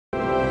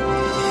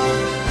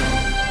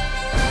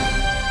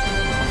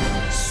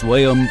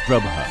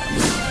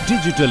SwayamPrabha.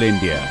 Digital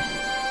India.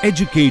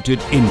 Educated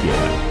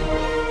India.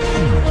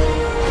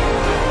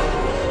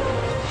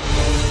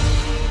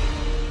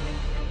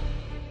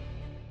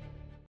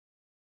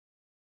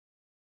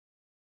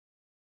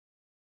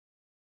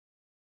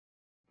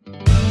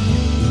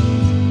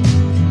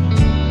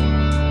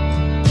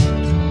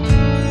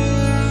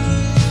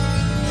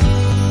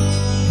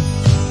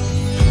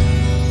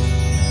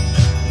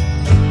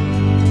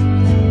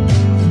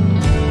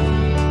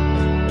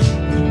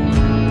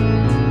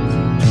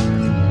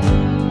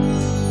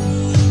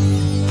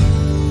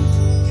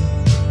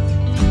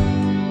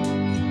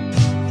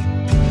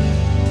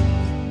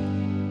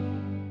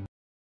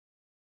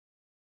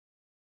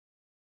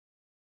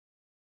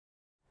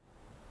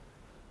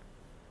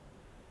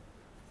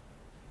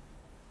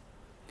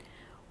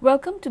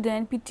 Welcome to the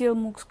NPTEL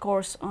MOOCs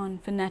course on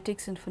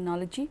Phonetics and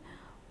Phonology,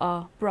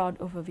 a broad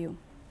overview.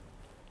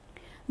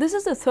 This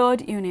is the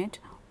third unit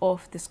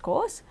of this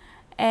course,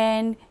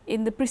 and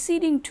in the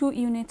preceding two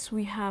units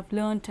we have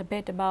learnt a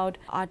bit about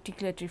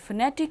articulatory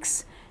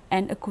phonetics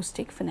and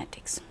acoustic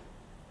phonetics.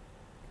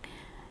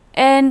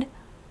 And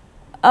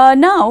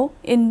now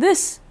in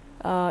this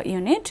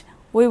unit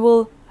we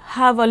will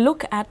have a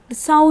look at the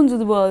sounds of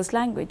the world's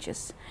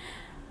languages.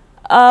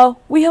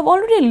 We have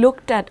already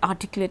looked at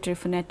articulatory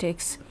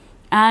phonetics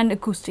and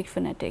acoustic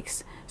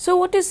phonetics. So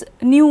what is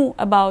new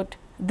about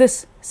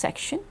this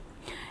section?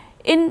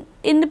 In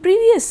the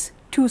previous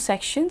two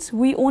sections,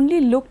 we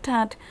only looked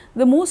at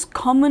the most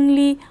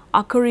commonly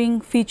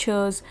occurring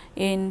features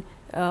in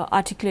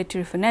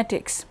articulatory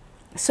phonetics.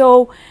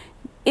 So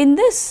in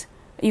this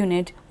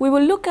unit, we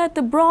will look at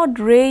the broad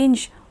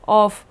range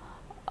of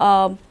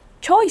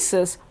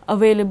choices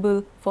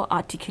available for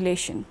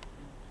articulation.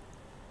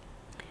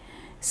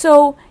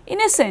 So in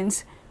a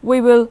sense,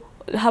 we will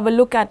have a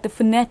look at the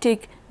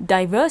phonetic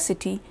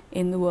diversity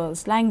in the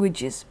world's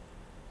languages.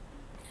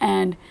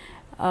 And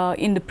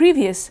in the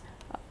previous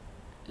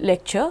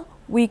lecture,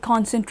 we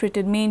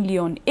concentrated mainly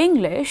on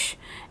English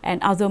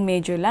and other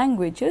major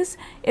languages.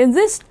 In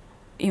this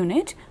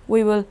unit,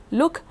 we will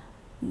look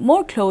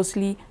more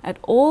closely at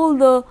all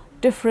the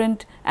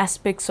different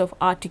aspects of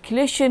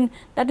articulation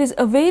that is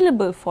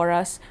available for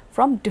us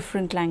from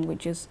different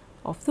languages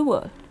of the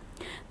world.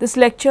 This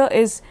lecture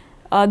is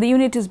the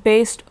unit is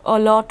based a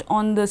lot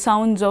on the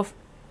sounds of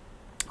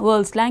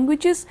world's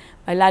languages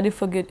by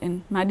Ladefoged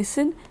and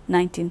Madison,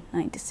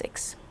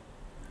 1996.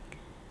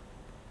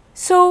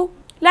 So,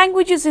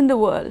 languages in the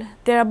world.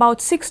 There are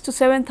about 6,000 to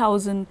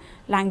 7,000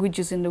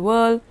 languages in the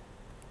world,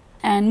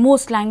 and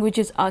most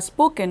languages are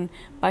spoken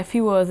by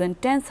fewer than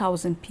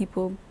 10,000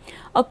 people.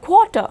 A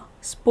quarter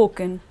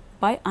spoken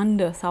by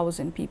under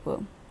 1,000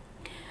 people.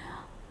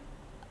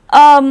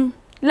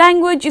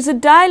 Language is a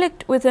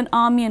dialect with an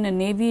army and a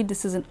navy.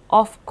 This is an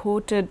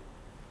oft-quoted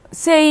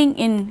saying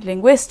in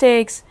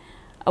linguistics,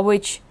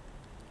 which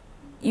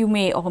you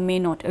may or may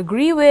not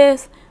agree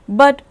with,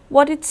 but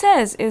what it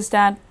says is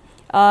that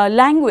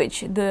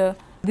language, the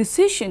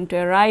decision to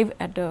arrive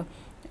at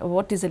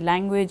what is a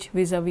language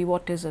vis-a-vis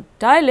what is a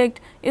dialect,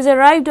 is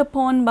arrived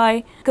upon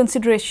by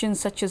considerations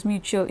such as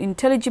mutual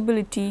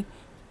intelligibility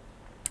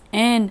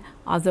and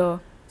other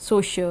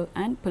social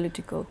and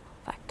political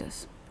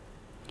factors.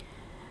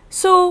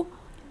 So,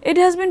 it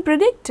has been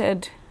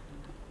predicted,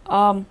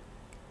 a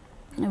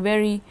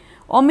very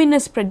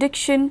ominous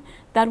prediction,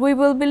 that we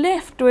will be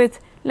left with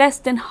less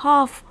than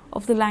half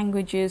of the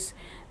languages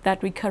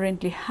that we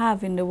currently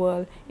have in the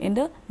world in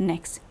the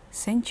next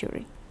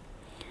century.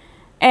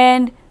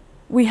 And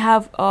we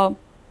have a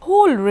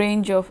whole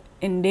range of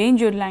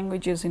endangered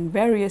languages in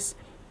various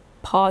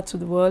parts of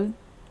the world.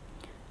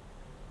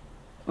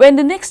 When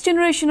the next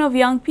generation of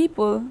young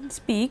people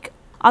speak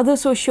other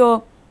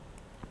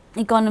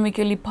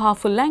socio-economically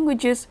powerful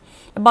languages,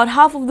 about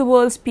half of the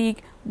world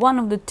speak one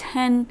of the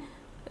 10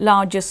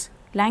 largest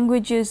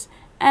languages,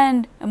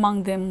 and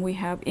among them we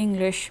have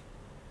English,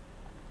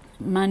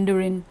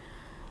 Mandarin,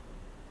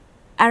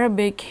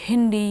 Arabic,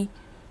 Hindi,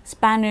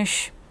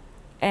 Spanish,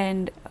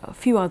 and a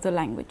few other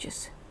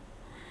languages.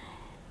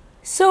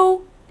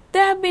 So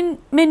there have been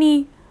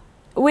many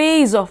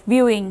ways of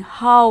viewing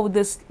how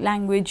this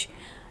language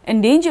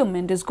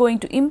endangerment is going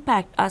to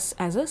impact us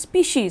as a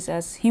species,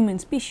 as human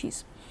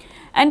species.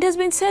 And it has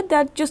been said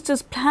that just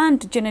as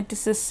plant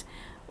geneticists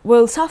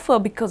will suffer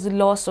because of the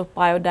loss of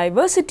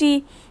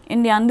biodiversity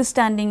in the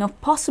understanding of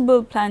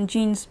possible plant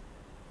genes,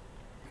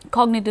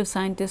 cognitive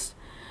scientists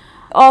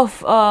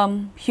of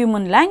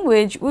human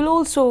language will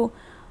also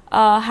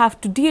have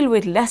to deal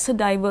with lesser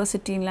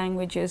diversity in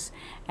languages,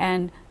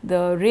 and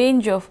the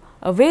range of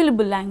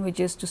available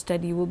languages to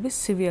study will be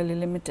severely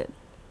limited.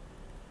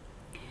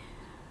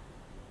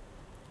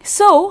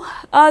 So,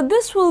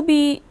 this will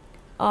be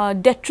a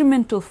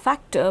detrimental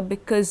factor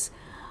because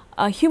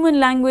human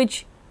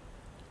language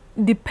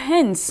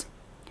depends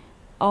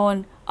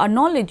on our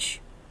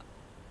knowledge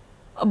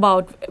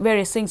about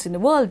various things in the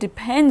world,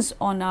 depends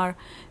on our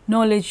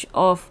knowledge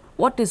of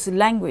what is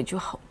language,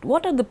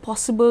 what are the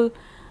possible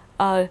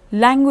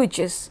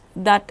languages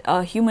that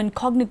a human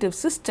cognitive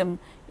system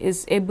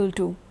is able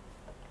to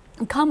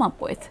come up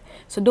with.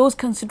 So those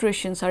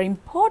considerations are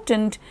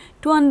important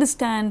to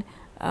understand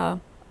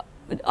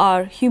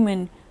our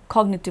human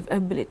cognitive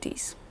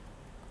abilities.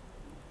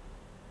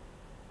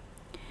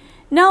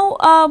 Now,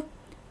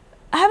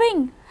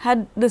 having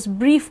had this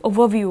brief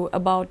overview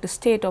about the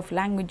state of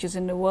languages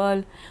in the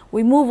world,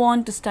 we move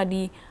on to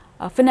study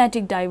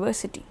phonetic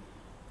diversity.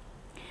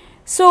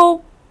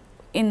 So,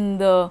 in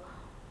the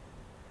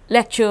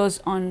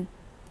lectures on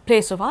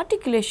place of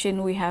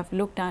articulation, we have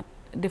looked at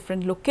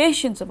different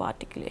locations of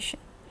articulation.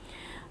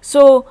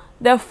 So,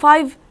 there are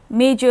 5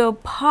 major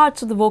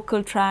parts of the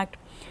vocal tract,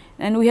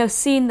 and we have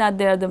seen that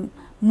there are the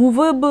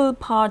movable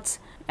parts,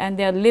 and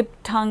they are lip,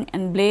 tongue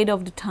and blade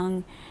of the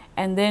tongue,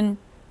 and then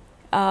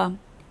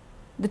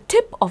the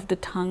tip of the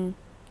tongue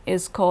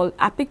is called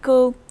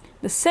apical,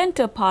 the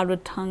center part of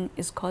the tongue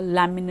is called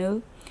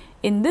laminal.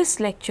 In this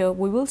lecture,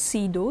 we will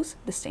see those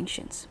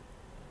distinctions.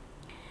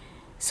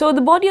 So,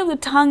 the body of the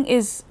tongue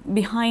is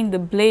behind the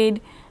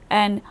blade,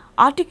 and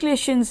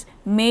articulations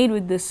made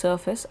with this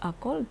surface are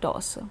called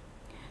dorsal.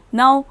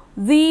 Now,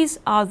 these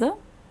are the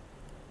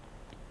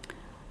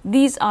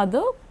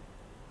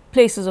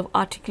places of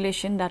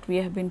articulation that we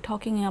have been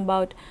talking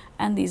about,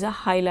 and these are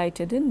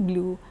highlighted in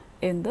blue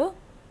in the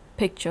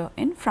picture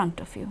in front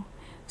of you.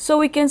 So,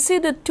 we can see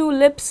the 2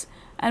 lips,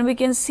 and we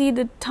can see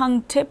the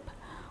tongue tip,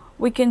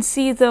 we can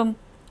see the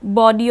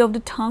body of the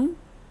tongue,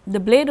 the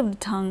blade of the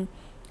tongue,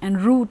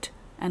 and root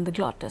and the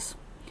glottis.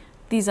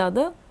 These are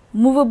the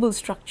movable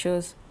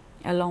structures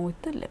along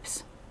with the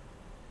lips.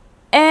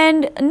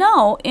 And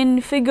now in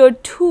figure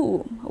 2,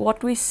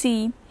 what we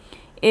see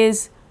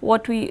is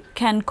what we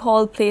can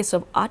call place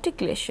of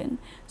articulation.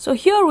 So,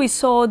 here we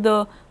saw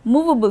the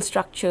movable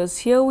structures,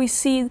 here we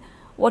see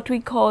what we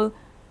call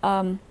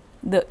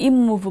the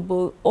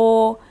immovable,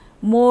 or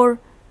more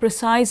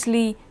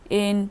precisely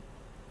in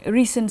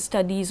recent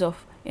studies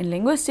in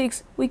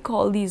linguistics, we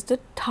call these the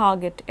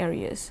target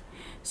areas.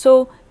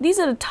 So, these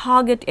are the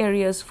target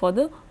areas for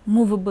the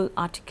movable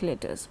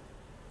articulators.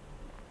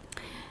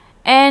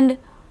 And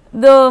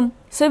the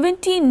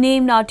 17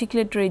 named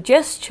articulatory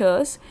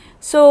gestures,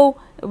 so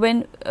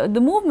when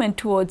the movement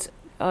towards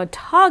a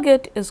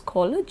target is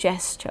called a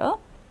gesture.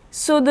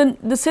 So,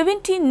 the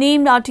 17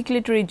 named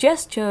articulatory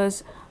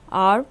gestures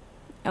are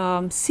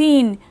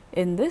seen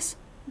in this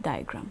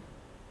diagram.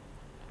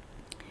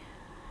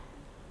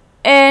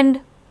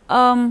 And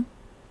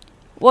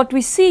what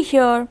we see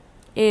here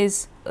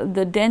is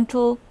the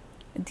dental,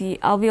 the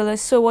alveolus.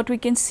 So, what we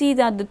can see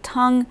that the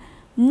tongue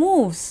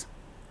moves,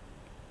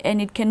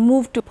 and it can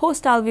move to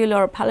post-alveolar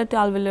or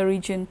palato-alveolar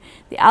region,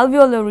 the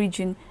alveolar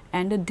region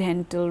and the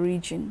dental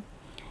region.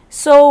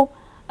 So,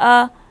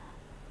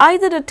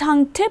 either the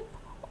tongue tip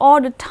or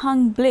the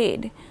tongue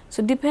blade.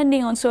 So,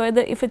 depending on, so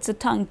either if it is a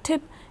tongue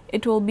tip,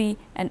 it will be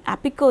an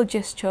apical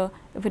gesture.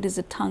 If it is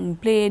a tongue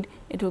blade,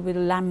 it will be the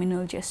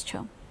laminal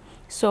gesture.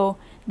 So,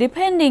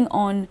 depending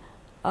on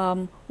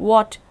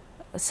what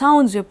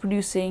sounds you are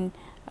producing,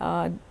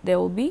 there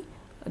will be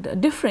a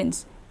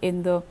difference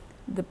in the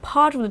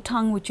part of the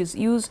tongue which is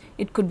used.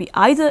 It could be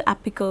either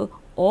apical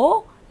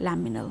or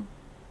laminal.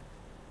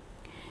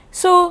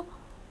 So,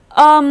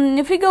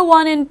 figure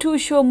 1 and 2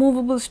 show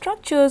movable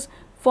structures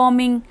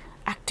forming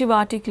active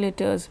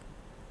articulators,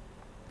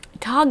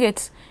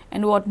 targets,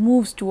 and what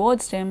moves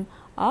towards them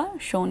are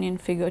shown in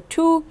figure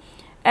 2.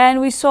 And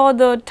we saw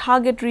the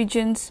target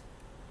regions.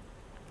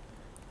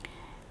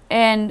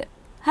 And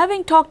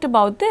having talked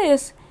about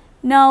this,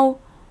 now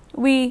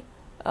we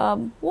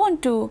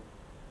want to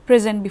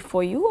present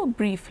before you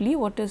briefly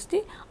what is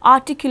the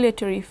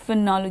articulatory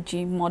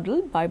phonology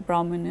model by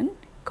Brauman and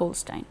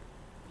Goldstein.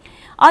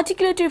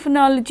 Articulatory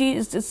phonology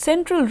is the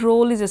central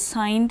role is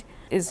assigned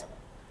is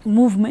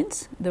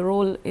movements. The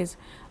role is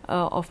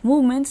of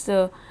movements,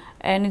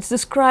 and it's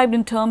described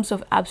in terms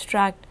of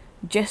abstract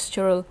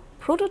gestural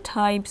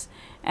prototypes,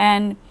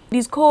 and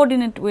these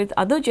coordinate with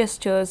other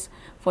gestures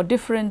for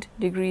different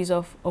degrees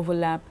of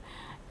overlap.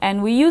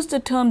 And we use the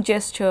term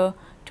gesture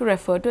to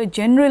refer to a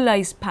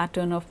generalized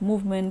pattern of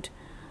movement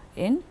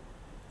in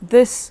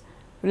this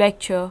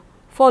lecture,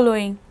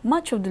 following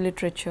much of the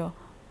literature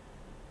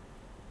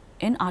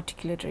in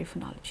articulatory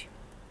phonology.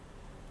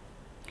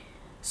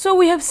 So,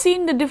 we have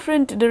seen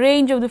the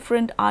range of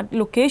different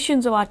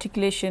locations of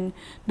articulation,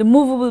 the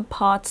movable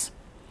parts.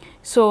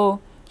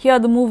 So, here are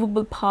the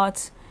movable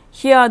parts,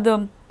 here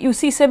are you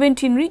see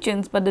 17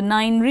 regions, but the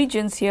 9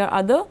 regions here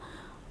are the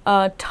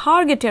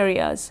target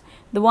areas,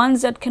 the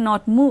ones that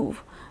cannot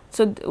move.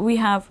 So, we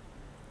have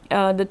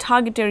the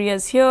target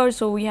areas here.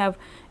 So, we have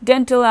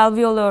dental,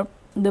 alveolar,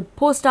 the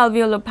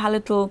post-alveolar,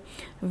 palatal,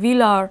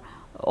 velar,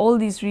 all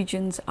these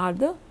regions are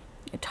the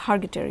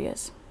target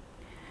areas.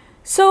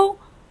 So,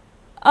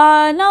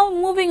 now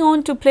moving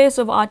on to place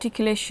of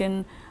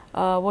articulation,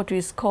 what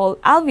is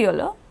called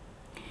alveolar.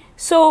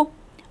 So,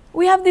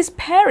 we have these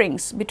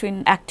pairings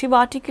between active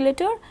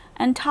articulator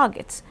and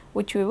targets,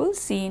 which we will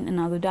see in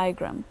another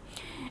diagram.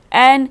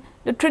 And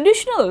the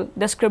traditional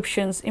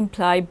descriptions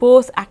imply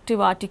both active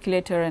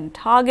articulator and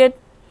target.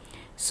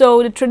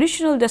 So, the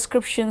traditional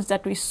descriptions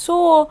that we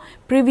saw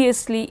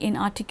previously in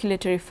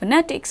articulatory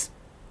phonetics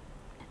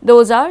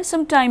those are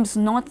sometimes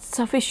not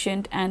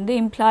sufficient and they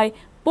imply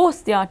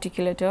both the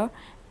articulator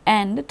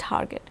and the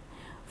target.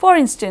 For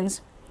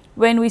instance,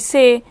 when we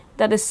say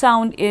that a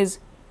sound is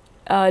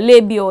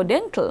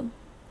labiodental,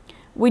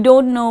 we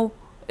do not know,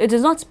 it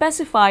is not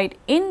specified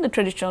in the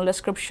traditional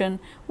description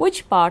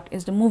which part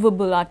is the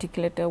movable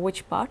articulator,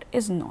 which part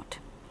is not.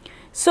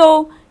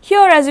 So,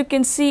 here as you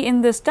can see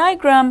in this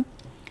diagram,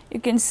 you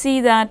can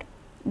see that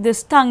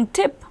this tongue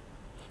tip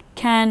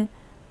can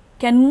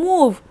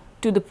move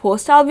to the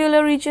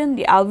postalveolar region,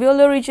 the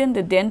alveolar region,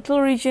 the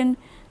dental region,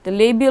 the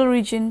labial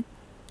region,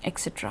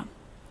 etc.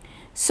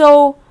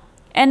 So,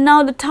 and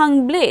now the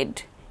tongue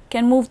blade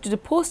can move to the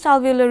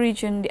postalveolar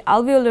region, the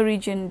alveolar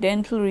region,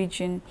 dental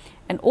region,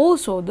 and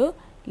also the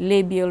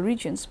labial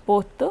regions,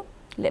 both the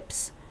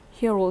lips,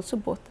 here also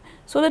both.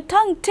 So, the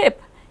tongue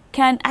tip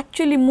can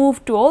actually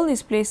move to all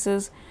these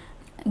places,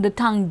 the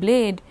tongue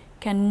blade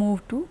can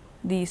move to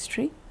these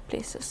three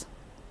places.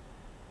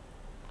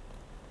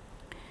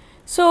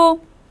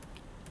 So,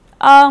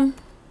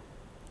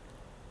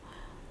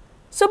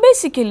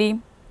 basically,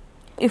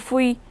 if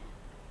we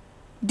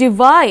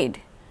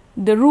divide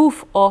the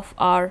roof of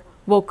our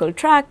vocal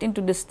tract into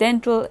this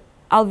dental,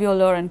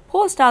 alveolar and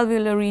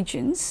postalveolar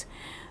regions,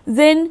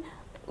 then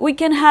we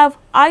can have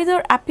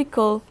either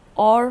apical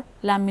or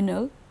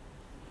laminal,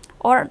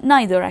 or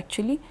neither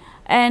actually,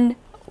 and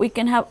we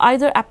can have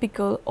either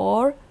apical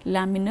or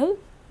laminal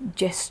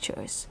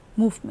gestures,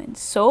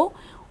 movements. So,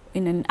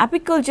 in an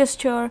apical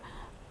gesture,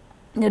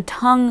 the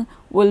tongue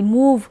will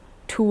move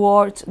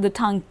towards, the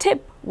tongue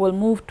tip will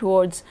move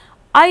towards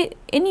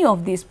any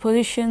of these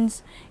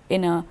positions.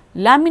 In a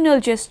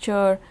laminal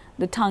gesture,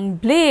 the tongue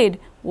blade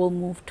will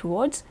move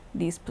towards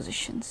these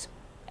positions.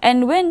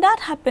 And when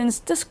that happens,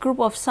 this group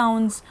of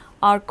sounds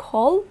are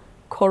called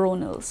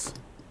coronals.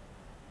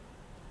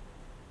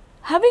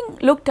 Having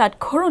looked at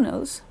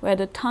coronals, where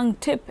the tongue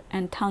tip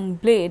and tongue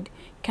blade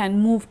can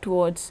move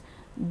towards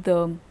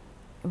the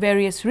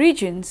various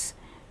regions,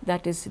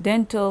 that is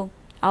dental,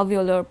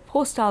 alveolar,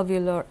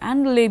 postalveolar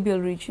and labial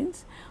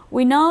regions,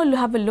 we now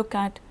have a look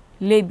at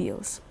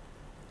labials.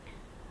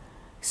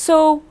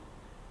 So,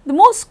 the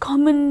most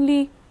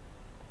commonly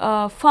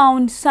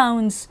found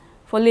sounds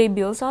for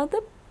labials are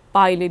the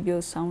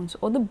bilabial sounds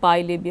or the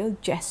bilabial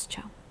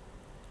gesture.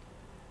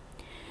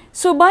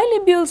 So,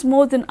 bilabials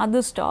more than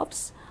other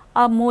stops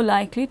are more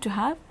likely to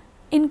have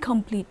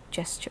incomplete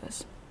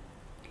gestures,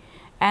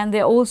 and they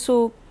are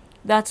also,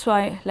 that is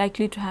why,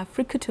 likely to have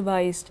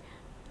fricativized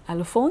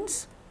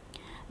allophones.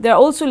 There are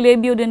also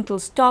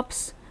labiodental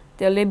stops,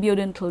 there are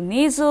labiodental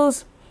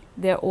nasals,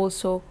 there are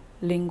also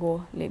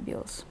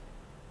lingolabials.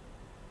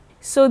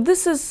 So,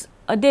 this is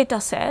a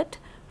data set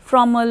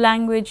from a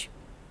language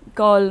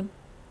called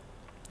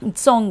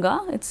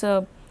Tsonga. It is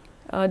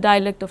a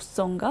dialect of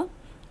Tsonga,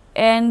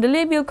 and the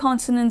labial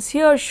consonants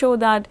here show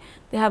that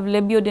they have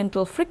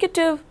labiodental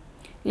fricative,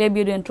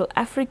 labiodental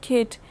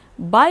affricate,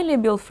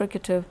 bilabial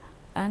fricative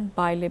and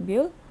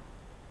bilabial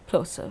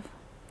plosive,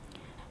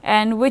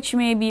 and which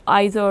may be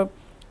either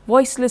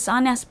voiceless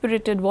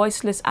unaspirated,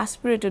 voiceless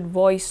aspirated,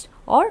 voiced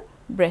or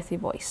breathy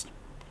voiced.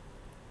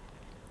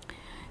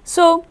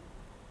 So,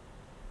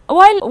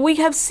 while we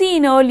have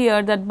seen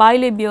earlier that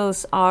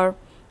bilabials are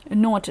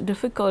not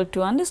difficult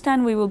to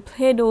understand, we will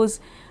play those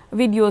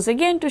videos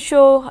again to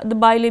show the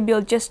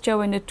bilabial gesture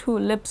when the two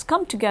lips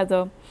come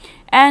together,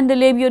 and the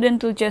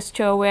labiodental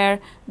gesture where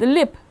the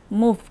lip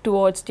moves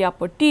towards the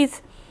upper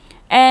teeth,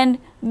 and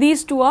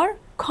these two are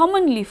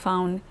commonly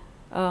found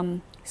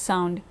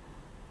sound,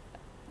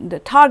 the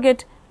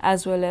target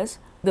as well as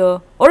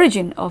the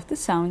origin of the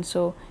sound.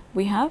 So,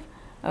 we have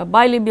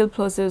bilabial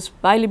plosives,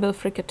 bilabial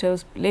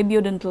fricatives,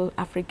 labiodental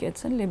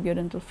affricates and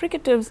labiodental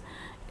fricatives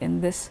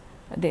in this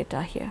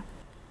data here.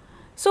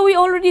 So, we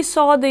already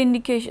saw the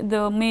indication,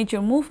 the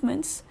major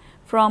movements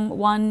from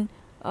one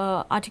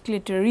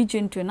articulator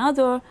region to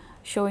another,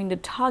 showing the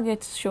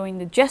targets, showing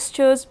the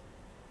gestures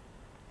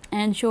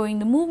and showing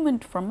the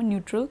movement from a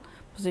neutral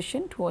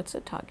position towards the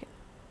target.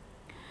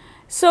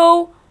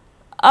 So,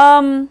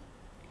 now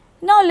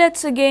let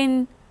us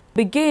again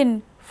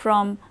begin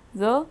from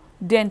the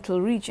dental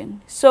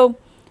region. So,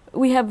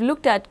 we have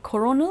looked at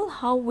coronal,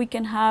 how we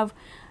can have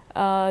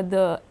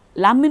the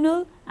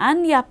laminal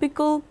and the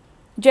apical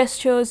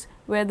gestures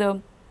where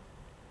the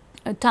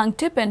tongue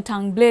tip and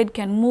tongue blade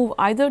can move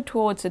either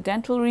towards the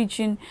dental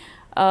region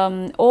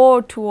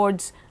or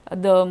towards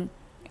the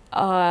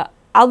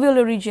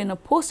alveolar region or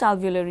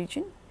post-alveolar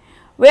region.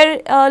 Where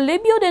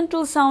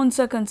labiodental sounds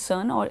are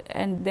concerned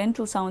and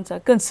dental sounds are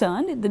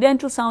concerned, the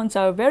dental sounds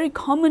are very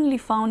commonly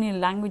found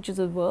in languages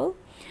of the world.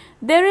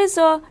 There is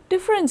a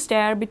difference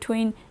there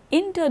between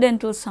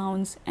interdental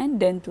sounds and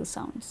dental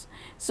sounds.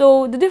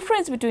 So, the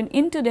difference between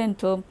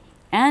interdental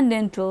and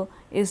dental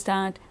is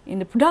that in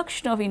the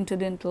production of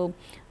interdental,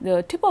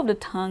 the tip of the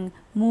tongue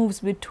moves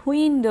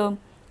between the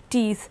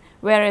teeth,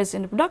 whereas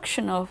in the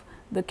production of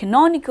the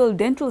canonical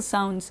dental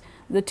sounds,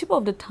 the tip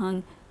of the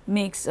tongue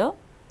makes a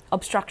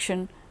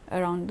obstruction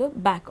around the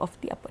back of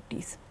the upper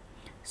teeth.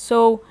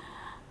 So,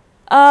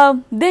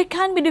 there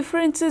can be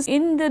differences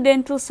in the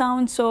dental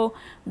sound. So,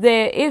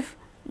 if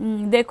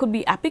there could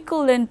be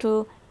apical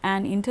dental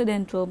and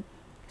interdental.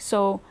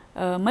 So,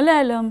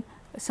 Malayalam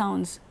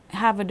sounds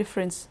have a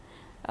difference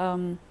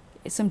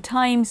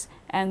sometimes,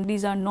 and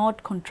these are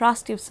not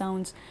contrastive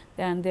sounds,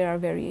 and there are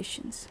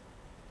variations.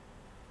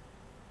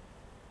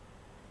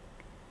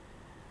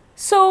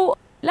 So,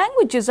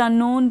 languages are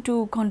known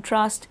to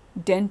contrast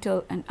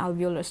dental and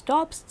alveolar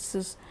stops. This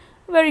is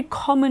a very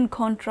common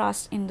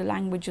contrast in the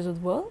languages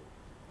of the world.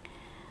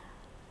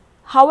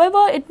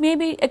 However, it may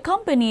be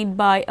accompanied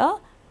by a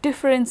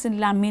difference in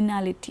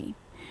laminality.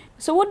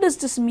 So, what does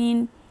this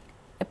mean?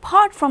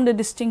 Apart from the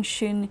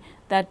distinction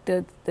that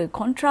the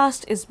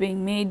contrast is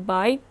being made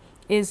by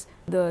is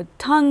the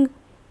tongue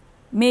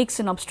makes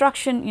an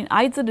obstruction in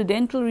either the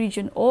dental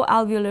region or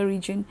alveolar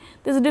region,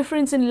 there is a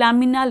difference in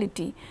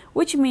laminality,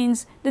 which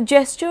means the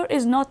gesture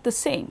is not the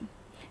same.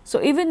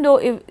 So, even though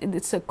if it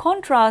is a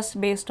contrast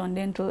based on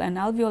dental and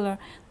alveolar,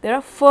 there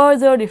are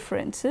further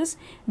differences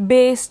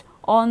based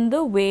on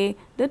the way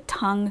the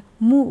tongue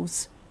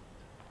moves.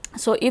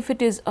 So, if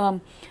it is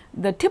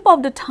the tip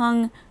of the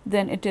tongue,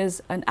 then it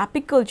is an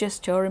apical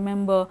gesture.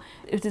 Remember,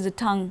 if it is a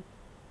tongue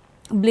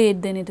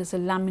blade, then it is a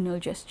laminal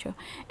gesture.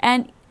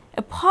 And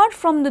apart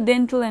from the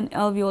dental and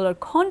alveolar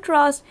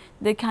contrast,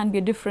 there can be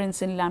a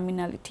difference in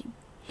laminality.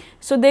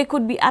 So, there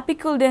could be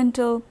apical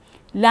dental,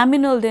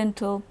 laminal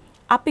dental,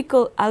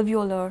 apical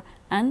alveolar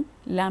and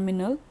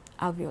laminal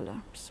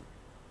alveolars.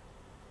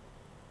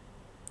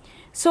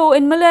 So,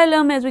 in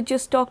Malayalam, as we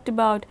just talked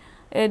about,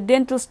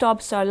 dental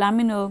stops are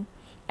laminal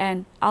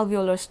and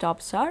alveolar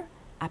stops are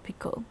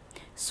apical.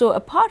 So,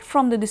 apart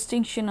from the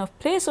distinction of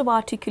place of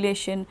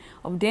articulation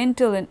of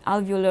dental and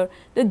alveolar,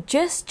 the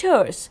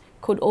gestures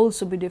could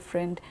also be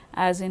different,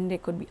 as in they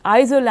could be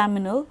either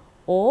laminal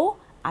or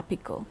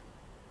apical.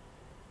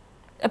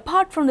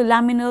 Apart from the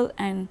laminal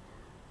and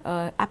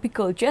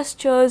apical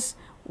gestures,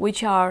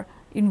 which are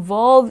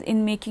involved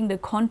in making the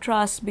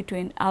contrast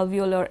between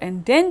alveolar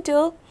and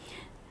dental,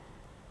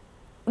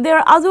 there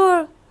are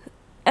other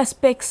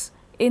aspects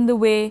in the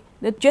way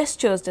the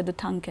gestures that the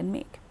tongue can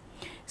make.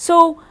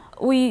 So,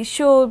 we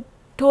show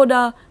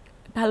toda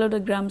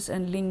palotograms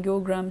and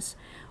linguograms,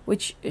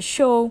 which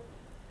show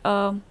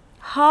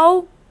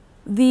how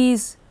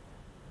these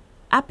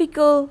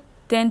apical,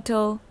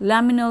 dental,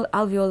 laminal,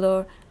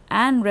 alveolar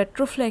and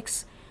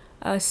retroflex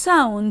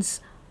sounds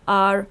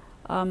are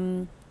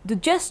the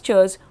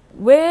gestures,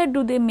 where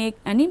do they make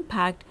an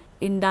impact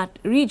in that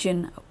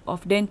region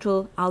of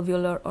dental,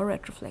 alveolar or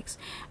retroflex.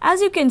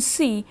 As you can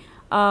see,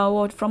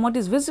 from what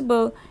is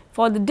visible,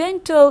 for the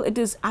dental it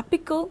is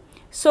apical.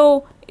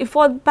 So, if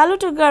for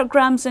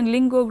palotograms and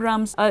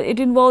linguograms, it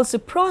involves a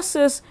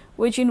process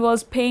which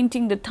involves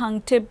painting the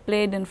tongue tip,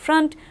 blade and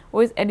front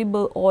with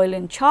edible oil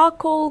and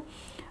charcoal,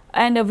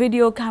 and a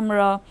video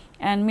camera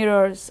and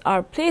mirrors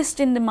are placed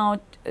in the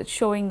mouth,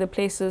 showing the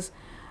places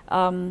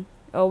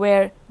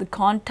where the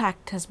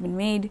contact has been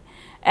made.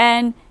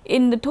 And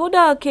in the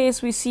Toda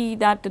case, we see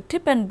that the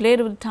tip and blade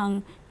of the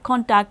tongue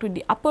contact with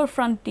the upper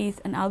front teeth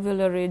and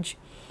alveolar ridge,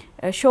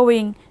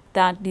 showing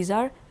that these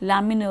are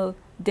laminal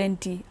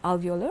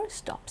denti-alveolar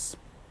stops.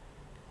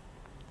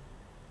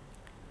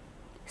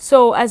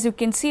 So, as you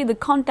can see, the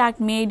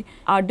contact made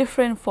are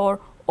different for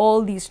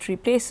all these three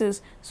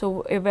places.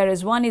 So,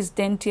 whereas one is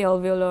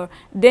denti-alveolar,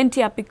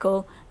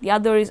 denti-apical, the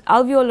other is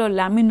alveolar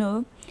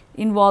laminal,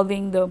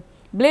 involving the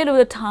blade of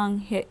the tongue,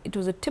 here it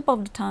was the tip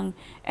of the tongue,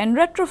 and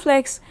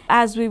retroflex,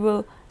 as we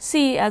will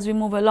see as we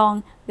move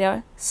along, they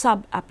are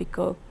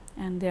subapical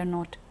and they are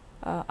not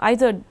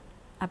either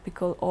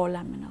apical or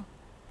laminal.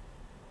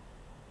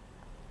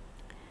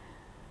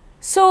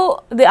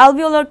 So, the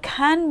alveolar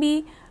can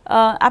be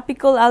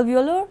apical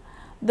alveolar,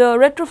 the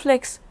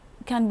retroflex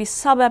can be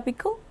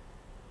subapical.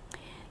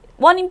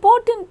 One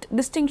important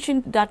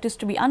distinction that is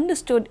to be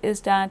understood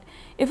is that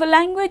if a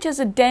language has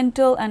a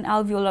dental and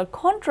alveolar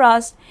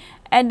contrast,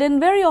 and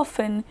then very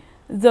often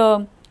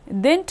the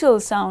dental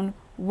sound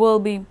will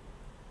be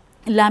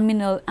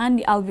laminal and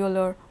the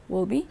alveolar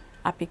will be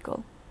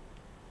apical.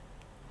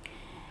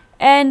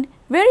 And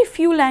very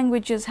few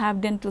languages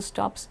have dental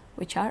stops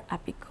which are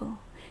apical.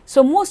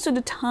 So, most of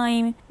the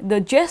time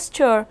the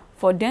gesture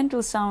for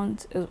dental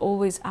sounds is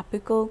always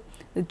apical,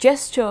 the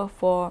gesture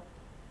for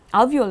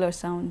alveolar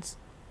sounds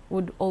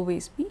would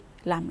always be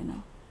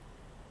laminal.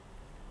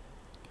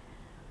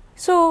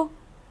 So,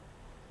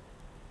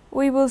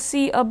 we will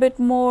see a bit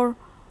more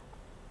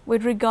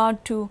with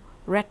regard to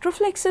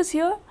retroflexes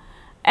here,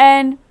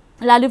 and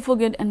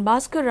Ladefoged and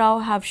Bhaskar Rao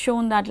have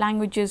shown that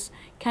languages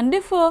can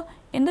differ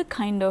in the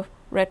kind of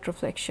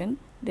retroflexion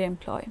they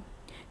employ.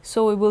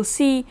 So, we will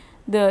see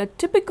the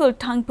typical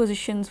tongue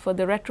positions for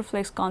the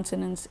retroflex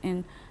consonants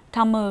in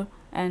Tamil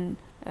and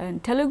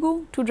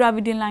Telugu, two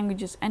Dravidian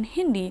languages, and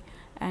Hindi,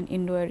 an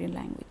Indo-Aryan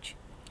language.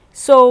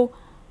 So,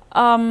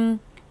 the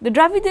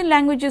Dravidian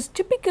languages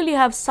typically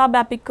have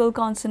subapical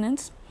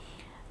consonants,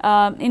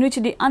 in which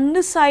the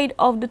underside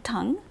of the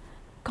tongue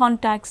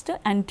contacts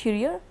the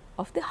anterior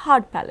of the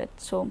hard palate.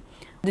 So,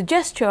 the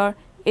gesture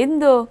in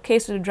the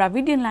case of the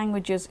Dravidian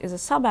languages is a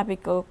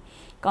subapical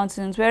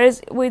consonant,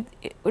 whereas with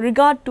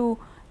regard to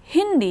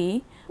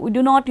Hindi, we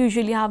do not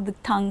usually have the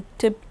tongue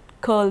tip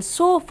curl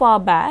so far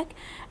back,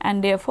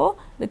 and therefore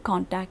the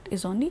contact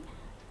is only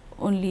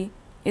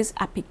is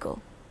apical,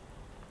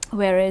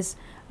 whereas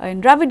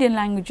in Dravidian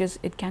languages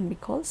it can be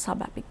called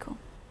subapical.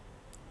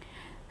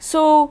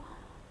 So,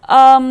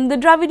 the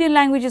Dravidian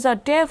languages are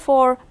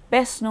therefore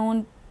best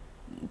known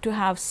to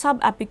have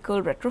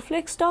subapical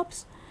retroflex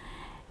stops,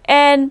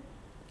 and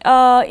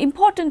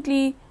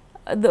importantly,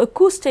 the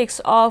acoustics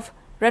of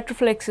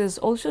retroflexes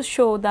also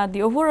show that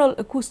the overall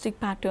acoustic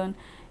pattern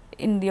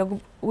in the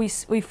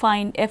we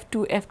find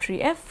F2,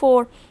 F3,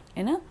 F4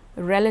 in a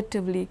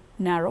relatively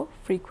narrow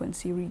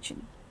frequency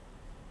region.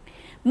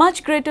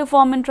 Much greater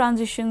form and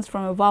transitions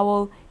from a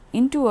vowel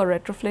into a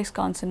retroflex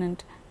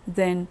consonant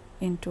than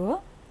into a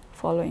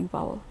following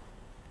vowel.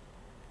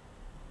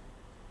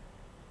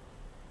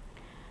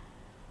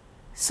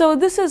 So,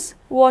 this is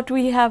what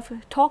we have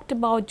talked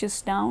about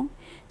just now.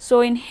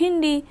 So, in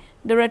Hindi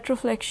the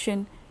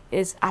retroflexion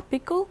is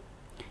apical.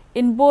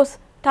 In both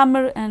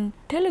Tamil and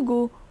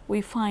Telugu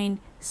we find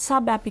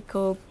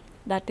subapical,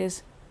 that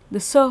is the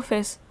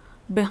surface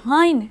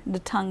behind the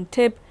tongue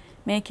tip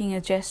making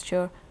a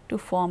gesture to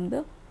form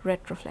the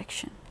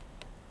retroflexion.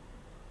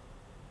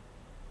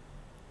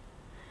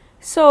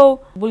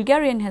 So,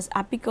 Bulgarian has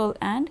apical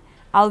and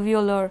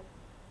alveolar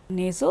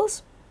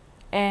nasals,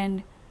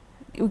 and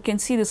you can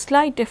see the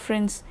slight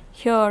difference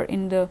here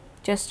in the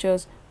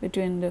gestures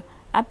between the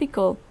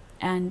apical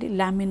and the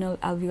laminal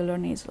alveolar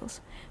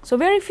nasals. So,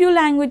 very few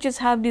languages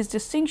have these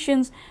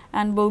distinctions,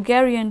 and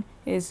Bulgarian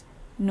is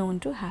known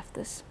to have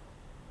this.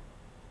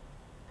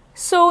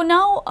 So,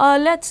 now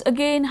let us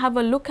again have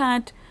a look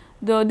at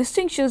the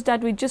distinctions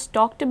that we just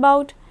talked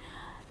about.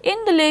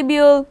 In the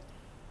labial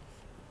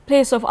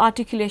place of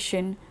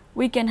articulation,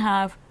 we can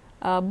have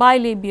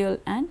bilabial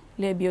and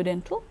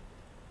labiodental.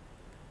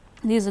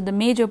 These are the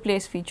major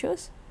place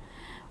features.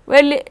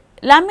 Where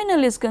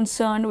laminal is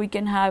concerned, we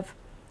can have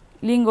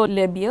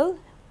lingolabial,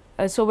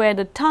 so where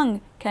the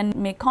tongue can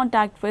make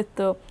contact with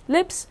the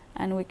lips,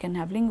 and we can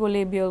have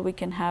lingolabial, we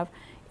can have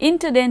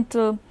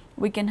interdental,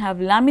 we can have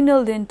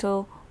laminal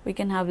dental, we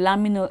can have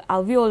laminal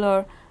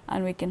alveolar,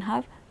 and we can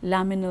have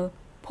laminal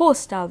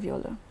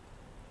post-alveolar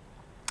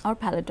or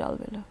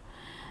palatal-alveolar.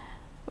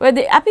 Where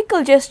the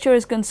apical gesture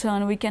is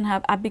concerned, we can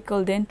have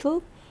apical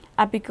dental,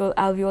 apical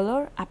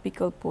alveolar,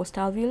 apical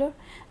post-alveolar,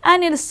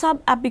 and in the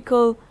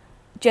subapical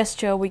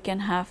gesture we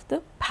can have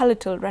the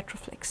palatal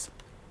retroflex.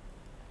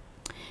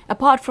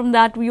 Apart from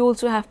that, we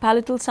also have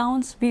palatal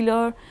sounds,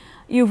 velar,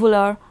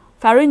 uvular,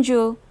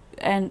 pharyngeal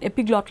and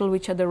epiglottal,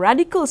 which are the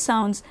radical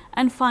sounds,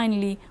 and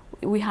finally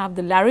we have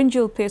the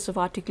laryngeal place of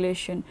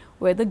articulation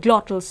where the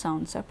glottal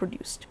sounds are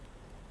produced.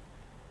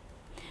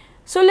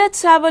 So, let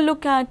us have a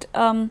look at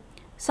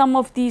some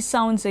of these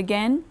sounds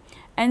again,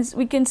 and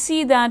we can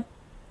see that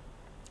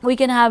we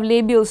can have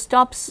labial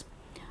stops,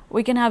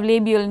 we can have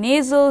labial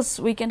nasals,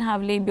 we can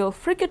have labial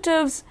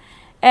fricatives,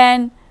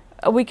 and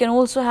we can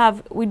also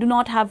have, we do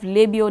not have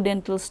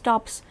labiodental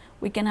stops,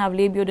 we can have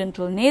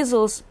labiodental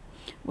nasals,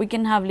 we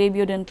can have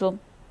labiodental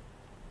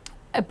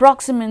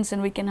approximants,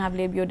 and we can have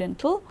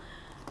labiodental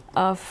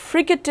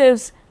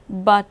fricatives,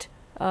 but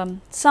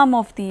some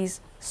of these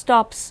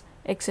stops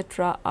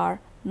etc. are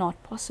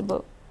not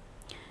possible.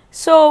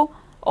 So,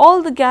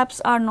 all the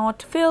gaps are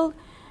not filled,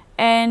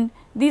 and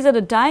these are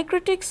the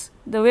diacritics,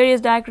 the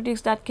various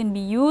diacritics that can be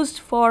used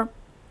for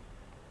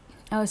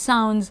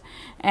sounds,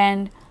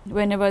 and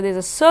whenever there is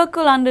a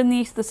circle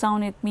underneath the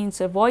sound, it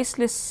means a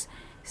voiceless,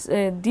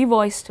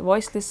 devoiced,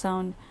 voiceless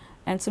sound,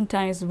 and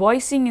sometimes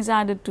voicing is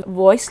added to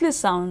voiceless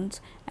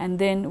sounds, and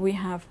then we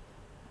have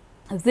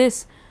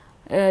this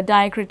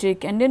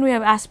diacritic, and then we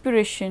have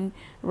aspiration,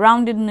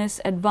 roundedness,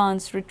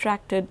 advanced,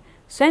 retracted,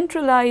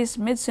 centralized,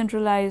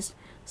 mid-centralized,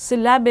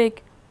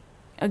 syllabic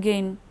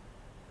again,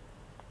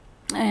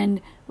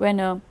 and when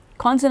a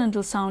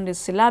consonantal sound is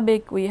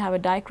syllabic, we have a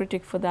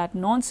diacritic for that.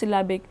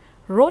 Non-syllabic,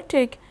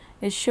 rhotic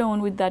is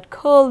shown with that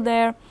curl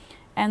there,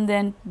 and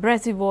then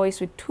breathy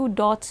voice with two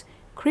dots,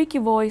 creaky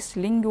voice,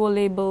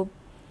 linguolabile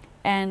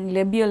and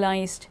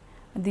labialized.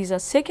 These are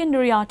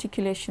secondary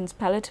articulations,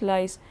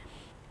 palatalized,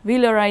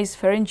 velarized,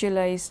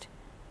 pharyngealized,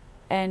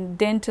 and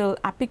dental,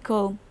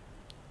 apical,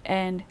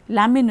 and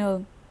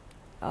laminal,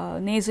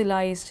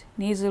 nasalized,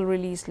 nasal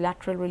release,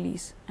 lateral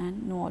release,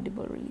 and no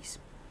audible release.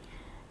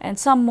 And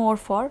some more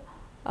for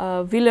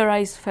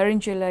velarized,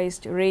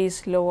 pharyngealized,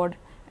 raised, lowered,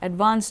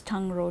 advanced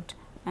tongue root,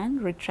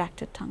 and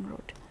retracted tongue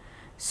root.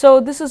 So,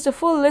 this is the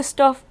full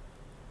list of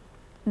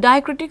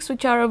diacritics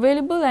which are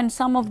available, and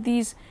some of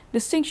these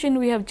distinctions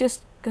we have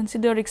just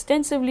considered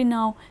extensively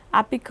now: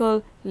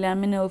 apical,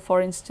 laminal,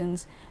 for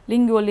instance,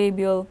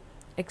 linguolabial,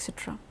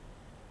 etc.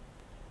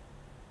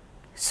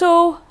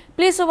 So,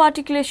 place of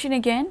articulation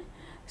again.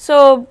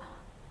 So,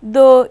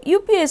 the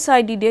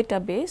UPSID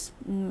database,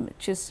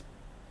 which is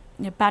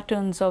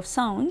patterns of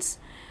sounds,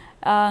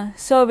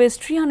 surveys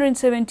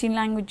 317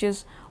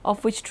 languages,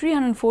 of which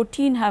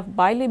 314 have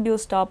bilabial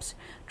stops,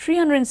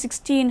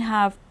 316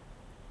 have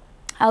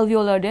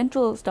alveolar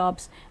dental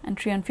stops, and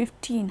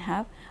 315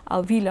 have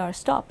alveolar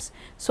stops.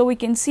 So we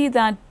can see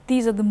that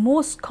these are the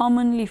most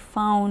commonly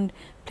found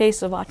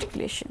place of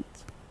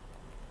articulations.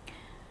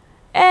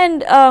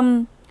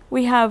 And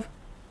we have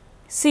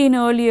seen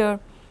earlier,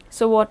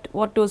 so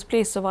what those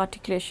places of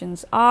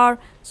articulations are.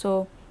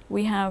 So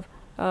we have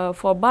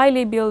for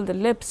bilabial, the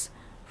lips.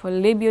 For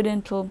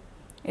labiodental,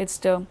 it's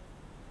the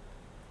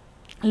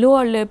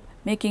lower lip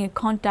making a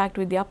contact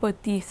with the upper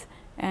teeth,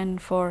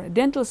 and for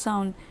dental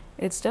sound,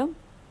 it's the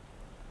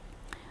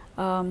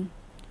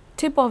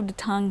tip of the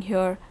tongue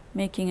here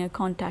making a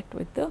contact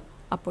with the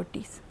upper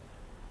teeth.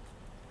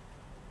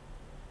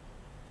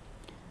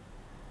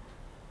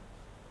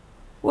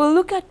 We'll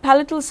look at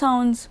palatal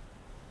sounds,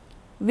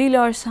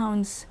 velar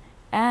sounds,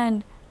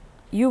 and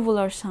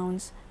uvular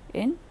sounds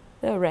in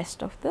the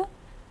rest of the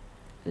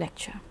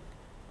lecture.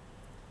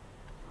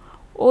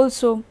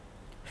 Also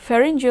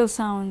pharyngeal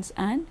sounds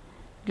and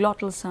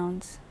glottal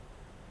sounds.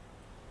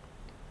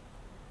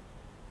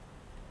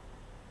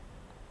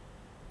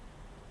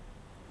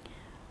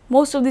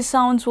 Most of these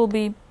sounds will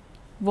be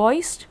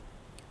voiced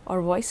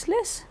or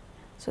voiceless.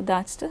 So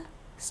that's the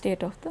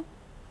state of the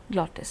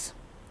glottis.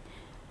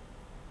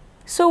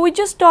 So we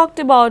just talked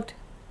about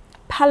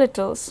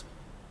palatals.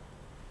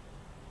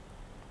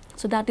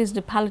 So that is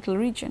the palatal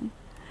region.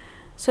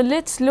 So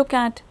let's look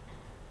at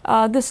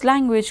this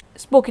language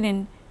spoken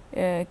in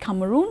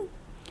Cameroon.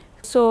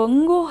 So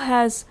Ngo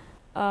has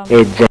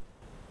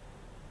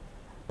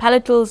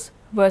palatals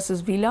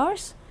versus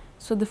velars.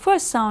 So the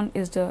first sound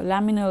is the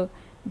laminal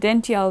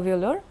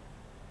denti-alveolar.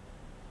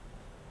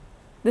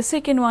 The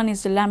second one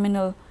is the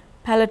laminal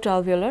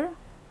palato-alveolar.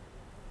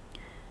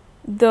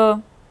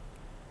 The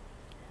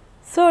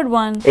third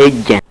one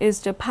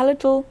is the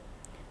palatal.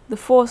 The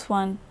fourth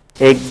one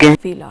is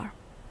velar.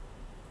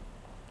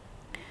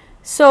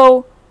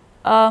 So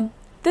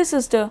this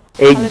is the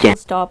palatal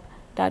stop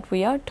that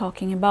we are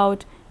talking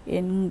about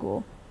in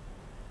Ngo.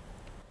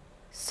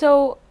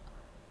 So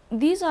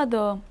these are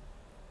the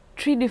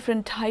three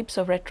different types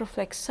of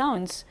retroflex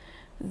sounds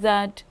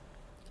that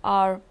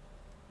are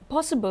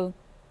possible,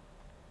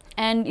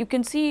 and you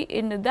can see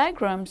in the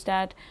diagrams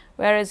that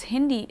whereas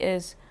Hindi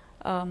is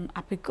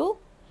apical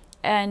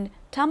and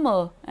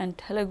Tamil and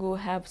Telugu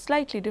have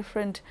slightly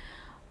different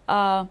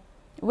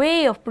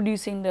way of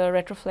producing the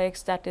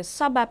retroflex, that is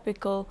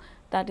subapical,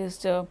 that is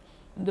the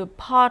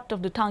part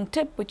of the tongue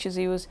tip which is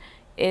used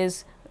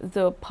is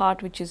the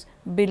part which is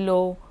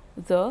below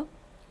the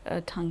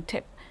tongue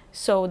tip.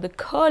 So the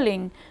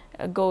curling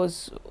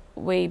goes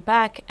way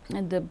back,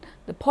 and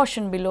the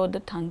portion below the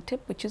tongue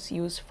tip which is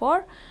used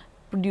for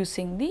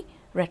producing the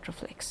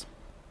retroflex.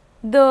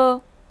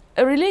 The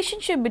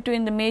relationship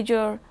between the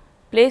major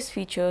place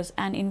features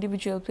and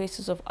individual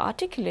places of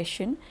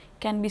articulation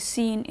can be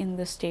seen in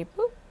this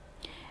table,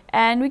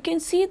 and we can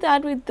see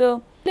that with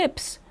the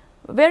lips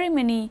very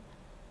many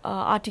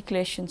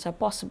articulations are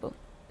possible.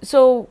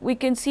 So we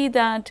can see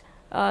that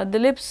the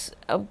lips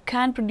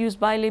can produce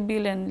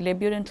bilabial and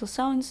labiodental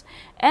sounds,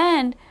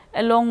 and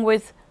along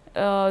with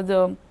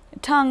the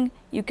tongue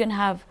you can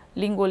have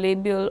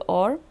lingolabial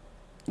or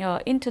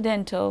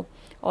interdental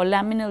or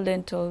laminal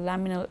dental,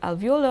 laminal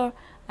alveolar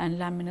and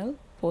laminal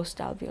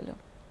postalveolar.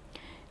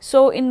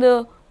 So in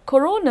the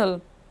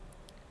coronal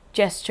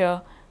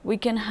gesture we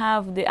can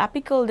have the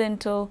apical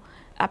dental,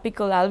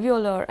 apical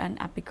alveolar and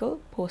apical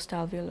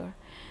postalveolar.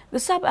 The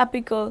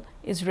subapical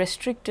is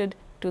restricted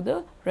to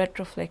the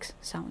retroflex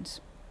sounds.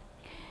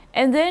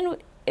 And then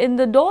in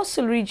the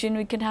dorsal region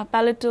we can have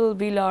palatal,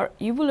 velar,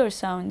 uvular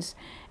sounds,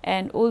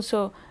 and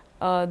also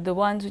the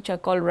ones which are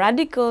called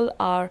radical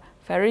are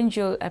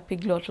pharyngeal,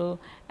 epiglottal,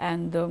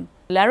 and the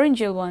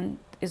laryngeal one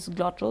is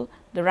glottal.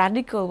 The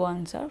radical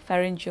ones are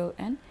pharyngeal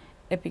and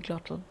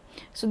epiglottal.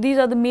 So these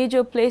are the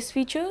major place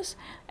features,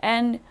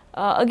 and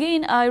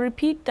again I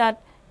repeat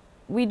that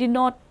we did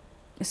not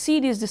see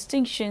these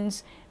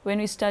distinctions when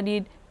we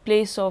studied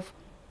place of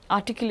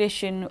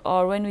articulation,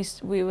 or when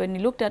we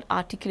looked at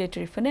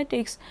articulatory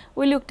phonetics.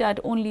 We looked at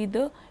only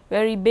the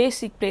very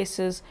basic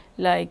places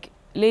like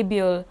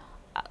labial,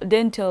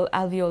 dental,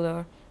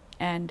 alveolar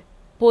and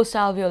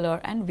postalveolar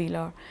and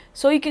velar.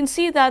 So you can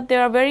see that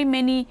there are very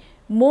many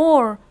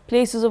more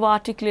places of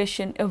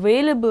articulation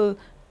available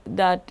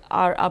that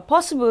are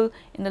possible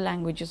in the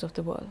languages of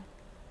the world.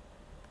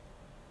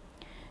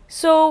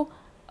 So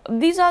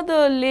these are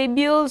the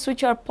labials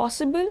which are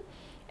possible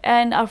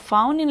and are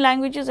found in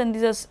languages, and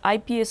these are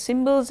IPS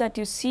symbols that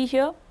you see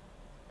here.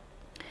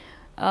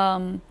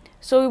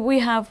 So we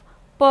have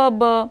pa,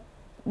 ba,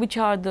 which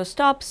are the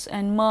stops,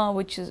 and ma,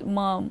 which is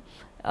ma,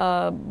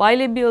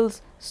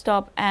 bilabial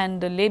stop, and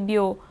the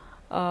labio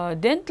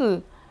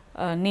dental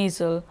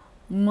nasal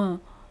m.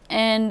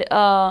 And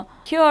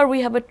here we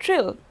have a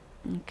trill,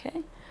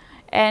 okay,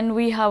 and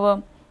we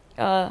have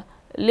a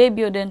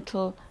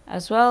labiodental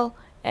as well,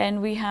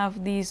 and we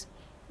have these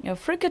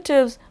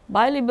fricatives,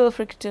 bilabial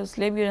fricatives,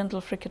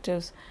 labiodental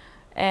fricatives,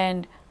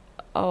 and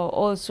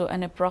also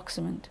an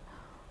approximant.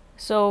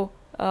 So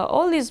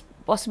all these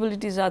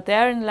possibilities are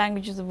there in the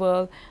languages of the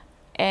world,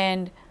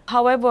 and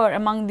however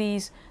among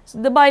these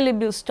the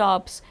bilabial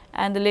stops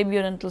and the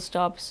labiodental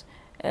stops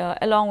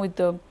along with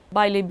the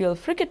bilabial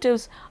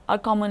fricatives are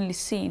commonly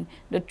seen.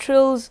 The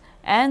trills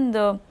and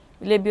the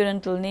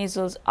labiodental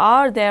nasals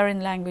are there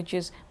in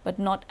languages, but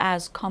not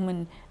as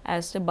common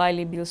as the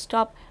bilabial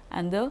stop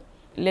and the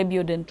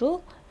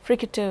labiodental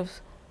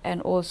fricatives,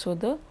 and also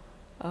the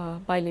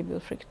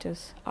bilabial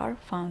fricatives are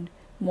found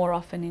more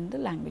often in the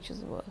languages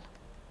of the world.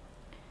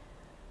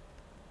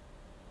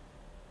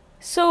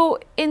 So,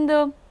 in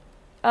the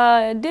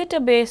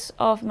database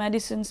of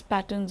Madison's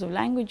patterns of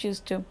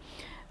languages,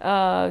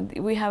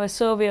 we have a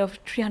survey of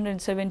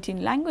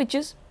 317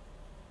 languages,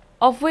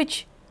 of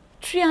which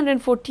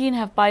 314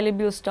 have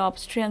bilabial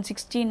stops,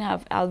 316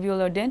 have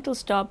alveolar dental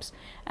stops,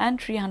 and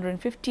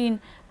 315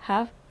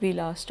 have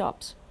velar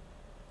stops.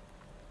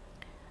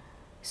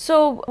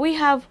 So, we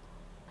have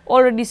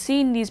already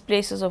seen these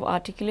places of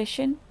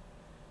articulation.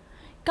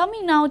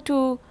 Coming now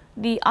to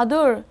the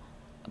other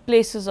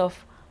places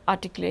of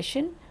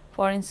articulation,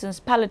 for instance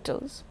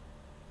palatals.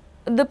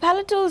 The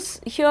palatals,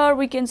 here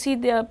we can see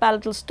there are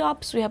palatal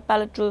stops, we have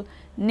palatal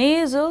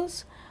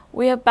nasals,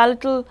 we have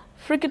palatal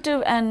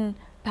fricative and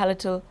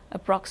palatal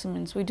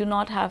approximants. We do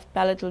not have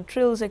palatal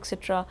trills,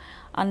 etc.,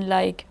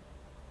 unlike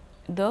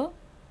the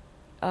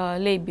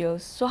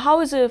labials. So,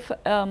 how is a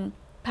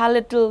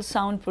palatal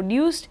sound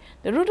produced?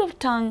 The root of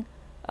tongue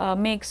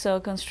makes a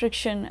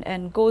constriction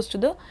and goes to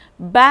the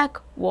back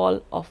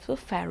wall of the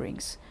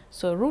pharynx.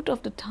 So, root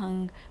of the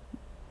tongue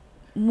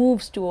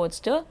moves towards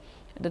the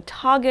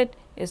target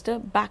is the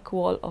back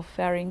wall of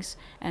pharynx,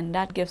 and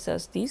that gives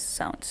us these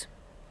sounds.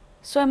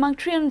 So, among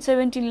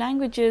 317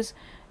 languages,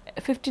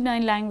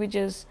 59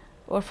 languages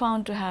were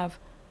found to have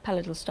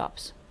palatal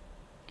stops.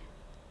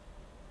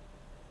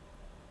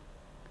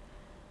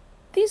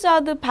 These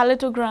are the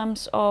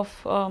palatograms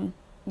of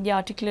the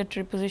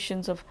articulatory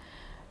positions of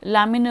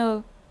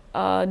laminal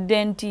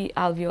denti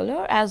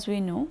alveolar. As we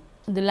know,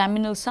 the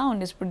laminal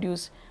sound is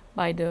produced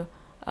by the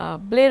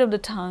blade of the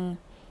tongue,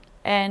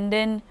 and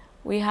then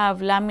we have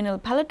laminal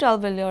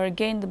palatal-alveolar,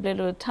 again the blade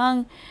of the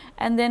tongue,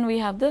 and then we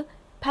have the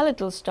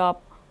palatal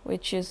stop,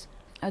 which is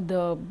at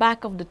the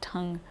back of the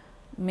tongue,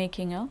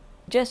 making a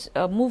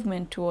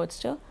movement towards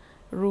the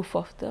roof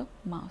of the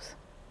mouth.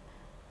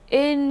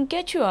 In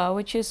Quechua,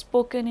 which is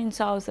spoken in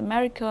South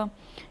America,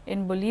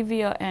 in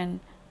Bolivia and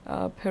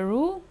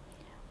Peru,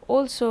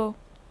 also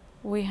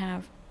we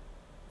have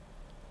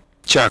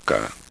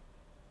Chaka,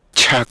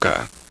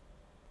 Chaka,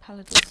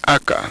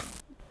 Aka.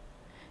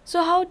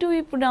 So, how do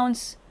we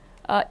pronounce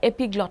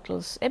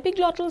epiglottals?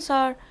 Epiglottals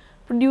are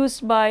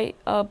produced by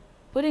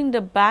putting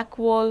the back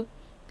wall,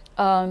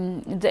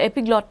 the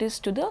epiglottis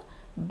to the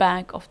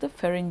back of the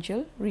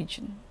pharyngeal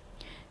region.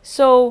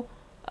 So,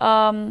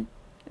 the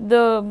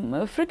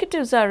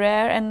fricatives are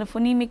rare, and the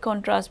phonemic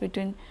contrast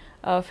between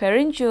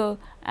pharyngeal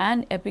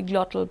and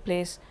epiglottal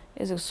place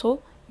is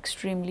also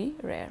extremely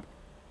rare.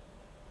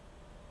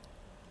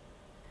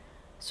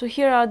 So,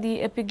 here are the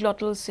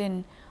epiglottals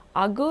in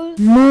Agul,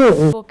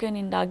 spoken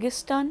in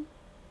Dagestan,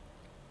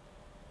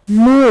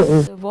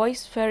 the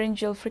voice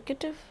pharyngeal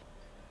fricative,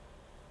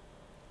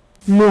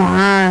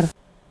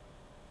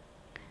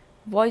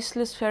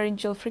 voiceless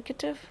pharyngeal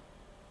fricative,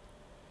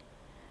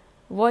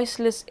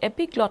 voiceless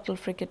epiglottal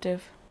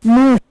fricative,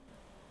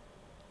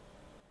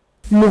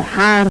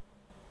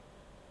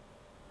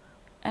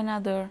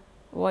 another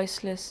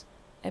voiceless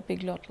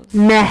epiglottal.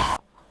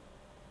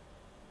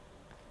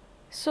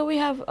 So, we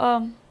have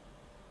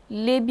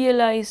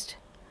labialized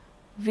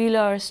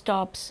velar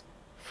stops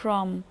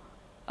from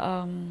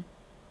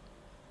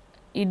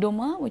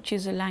Idoma, which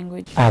is a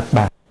language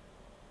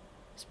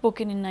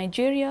spoken in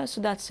Nigeria.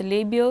 So, that is a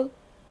labial,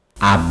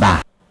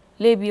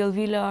 labial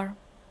velar,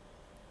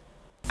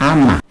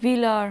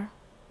 velar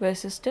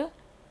versus the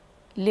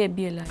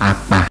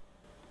labialized.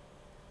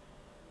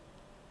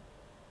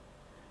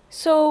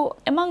 So,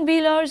 among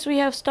velars we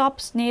have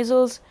stops,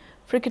 nasals,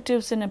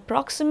 fricatives and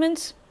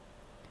approximants.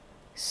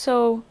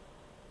 So,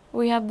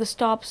 we have the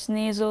stops,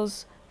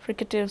 nasals,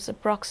 fricatives,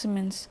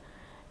 approximants,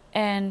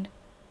 and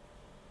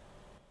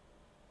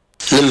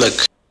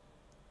Nimak,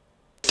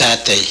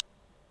 Tatay,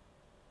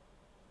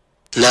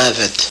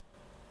 Navet.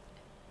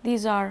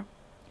 These are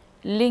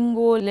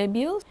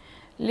lingolabials.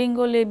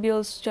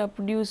 Lingolabials which are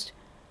produced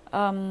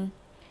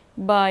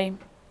by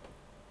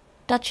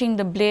touching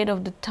the blade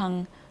of the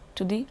tongue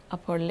to the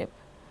upper lip.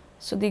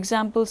 So, the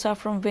examples are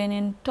from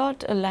Venin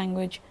Tot, a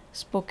language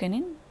spoken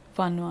in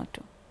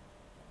Vanuatu.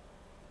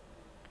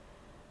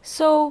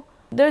 So,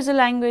 there is a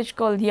language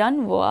called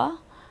Yanvoa,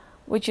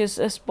 which is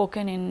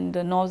spoken in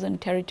the Northern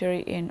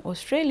Territory in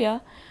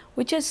Australia,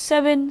 which has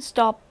 7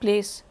 stop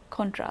place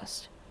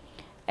contrast,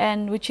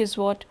 and which is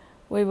what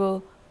we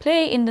will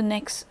play in the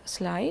next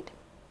slide.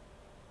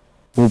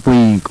 That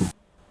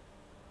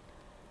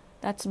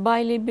is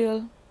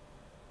bilabial,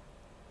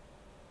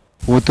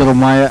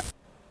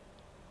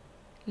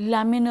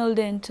 laminal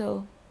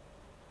dental,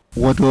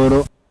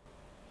 apical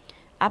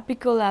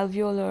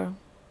alveolar,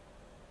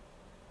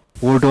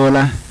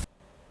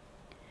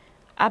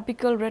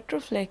 apical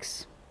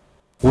retroflex,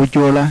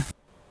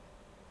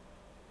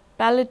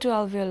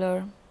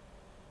 palatoalveolar,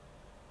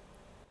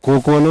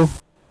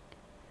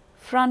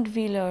 front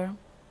velar,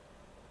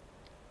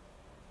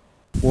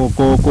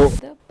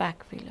 the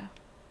back velar.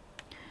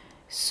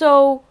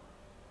 So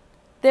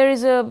there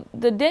is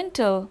the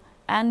dental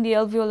and the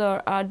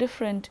alveolar are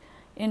different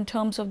in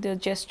terms of their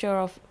gesture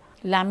of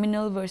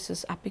laminal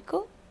versus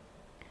apical,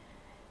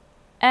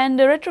 and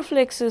the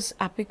retroflex is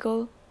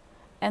apical,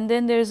 and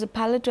then there is a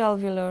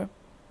palato-alveolar,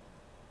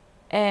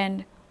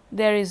 and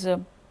there is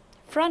a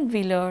front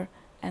velar,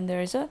 and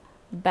there is a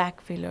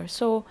back velar.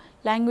 So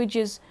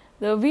languages,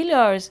 the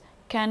velars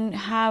can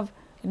have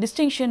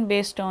distinction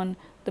based on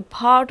the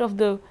part of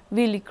the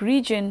velic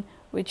region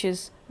which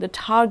is the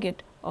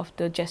target of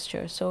the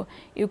gesture. So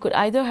you could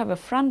either have a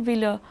front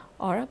velar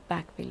or a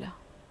back velar.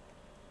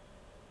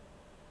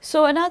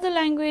 So another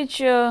language,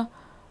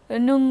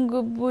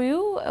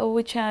 Nungbuyu,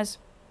 which has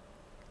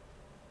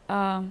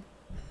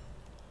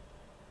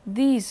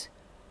these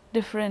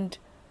different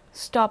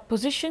stop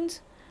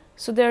positions.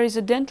 So there is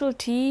a dental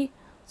T,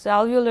 the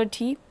alveolar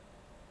T,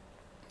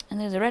 and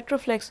there is a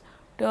retroflex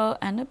T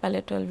and a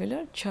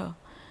palato-alveolar Ch.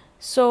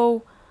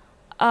 So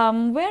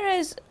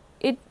whereas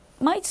it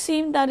might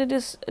seem that it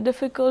is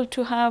difficult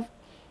to have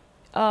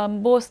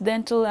both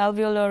dental,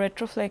 alveolar,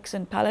 retroflex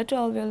and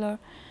palato-alveolar,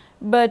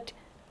 but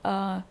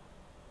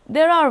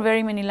there are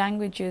very many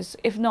languages,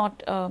 if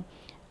not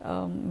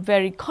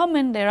very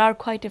common, there are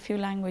quite a few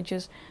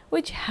languages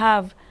which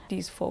have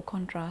these four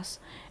contrasts,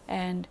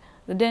 and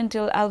the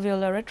dental,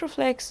 alveolar,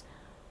 retroflex,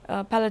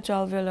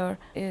 palato-alveolar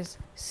is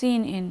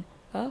seen in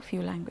a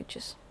few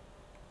languages.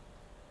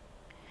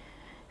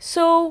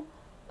 So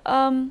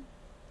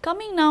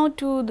coming now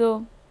to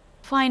the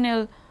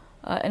final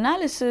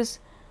analysis,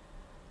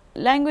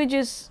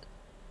 languages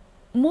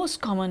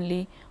most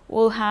commonly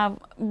will have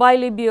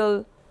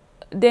bilabial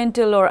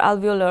dental or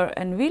alveolar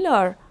and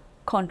velar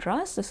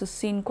contrast. This is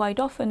seen quite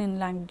often in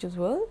languages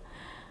world.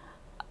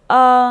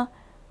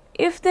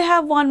 If they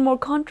have one more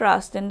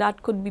contrast, then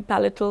that could be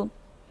palatal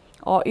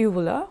or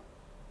uvular,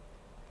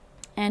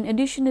 and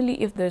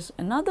additionally if there is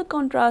another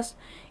contrast,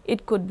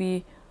 it could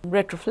be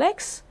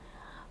retroflex.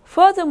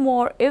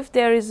 Furthermore, if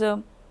there is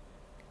a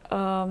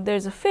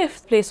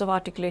fifth place of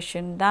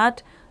articulation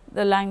that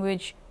the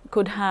language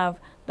could have,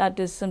 that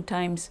is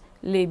sometimes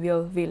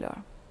labial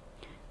velar.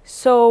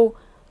 So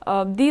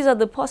these are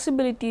the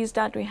possibilities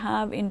that we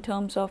have in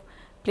terms of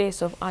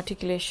place of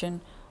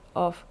articulation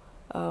of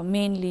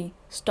mainly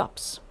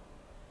stops.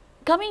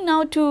 Coming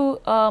now to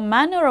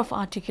manner of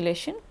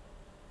articulation.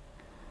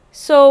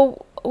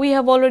 So we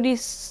have already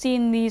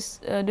seen these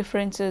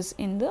differences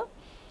in the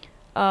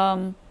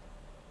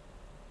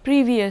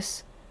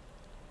previous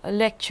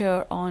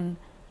lecture on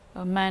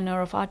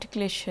manner of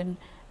articulation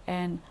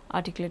and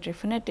articulatory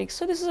phonetics.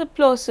 So this is a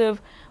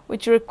plosive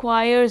which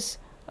requires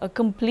a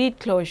complete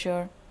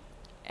closure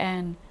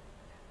and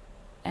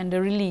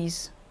a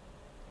release.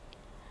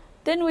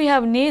 Then we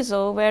have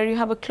nasal, where you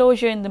have a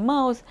closure in the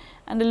mouth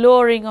and the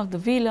lowering of the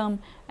velum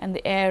and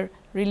the air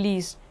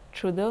released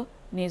through the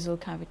nasal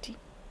cavity.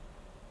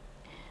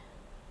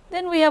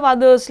 Then we have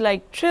others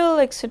like trill,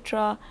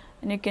 etc.,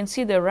 and you can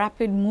see the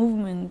rapid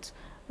movement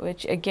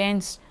which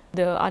against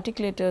the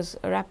articulators,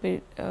 a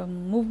rapid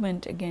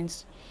movement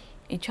against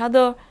each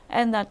other,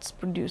 and that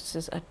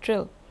produces a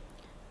trill.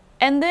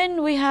 And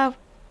then we have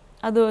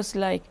others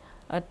like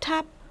a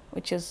tap,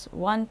 which is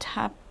one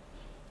tap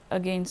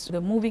against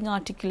the moving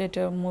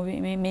articulator,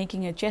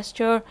 making a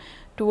gesture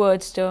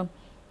towards the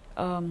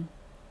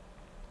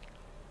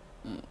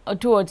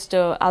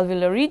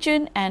alveolar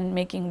region and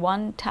making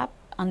one tap,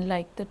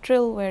 unlike the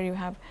trill where you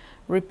have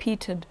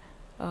repeated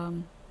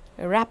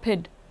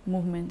rapid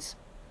movements.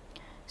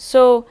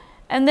 So,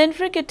 and then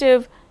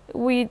fricative,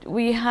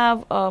 we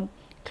have a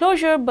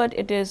closure, but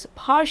it is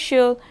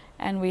partial,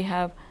 and we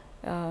have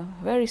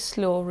very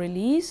slow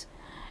release.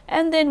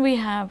 And then we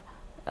have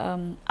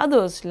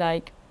others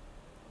like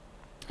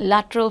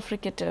lateral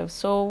fricative.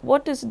 So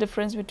what is the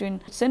difference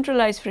between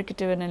centralized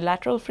fricative and a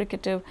lateral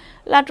fricative?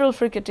 Lateral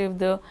fricative,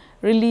 the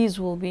release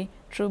will be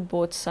through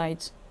both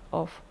sides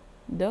of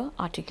the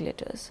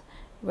articulators,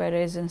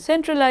 whereas in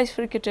centralized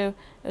fricative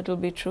it will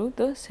be through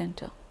the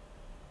center.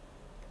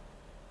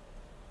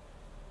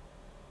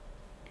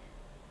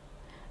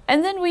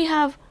 And then we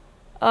have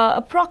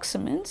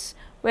approximants,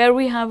 where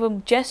we have a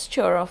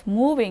gesture of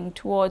moving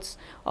towards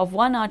of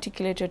one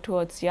articulator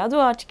towards the other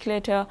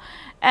articulator,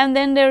 and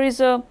then there is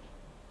a,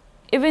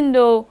 even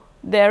though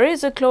there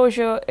is a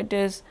closure, it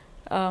is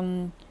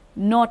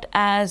not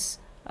as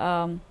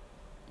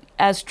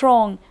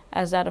strong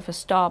as that of a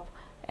stop.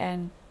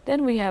 And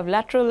then we have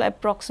lateral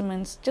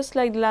approximants, just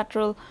like the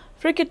lateral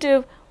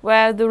fricative,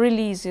 where the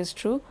release is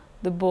through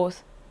the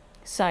both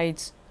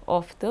sides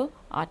of the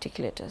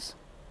articulators.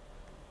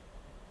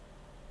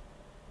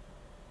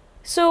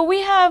 So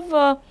we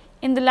have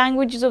in the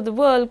languages of the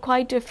world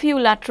quite a few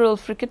lateral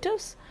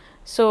fricatives.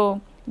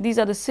 So these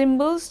are the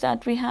symbols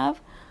that we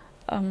have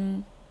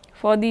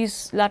for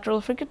these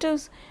lateral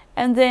fricatives,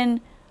 and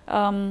then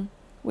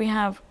we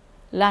have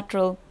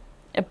lateral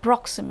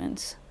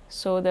approximants.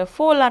 So there are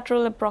 4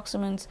 lateral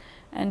approximants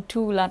and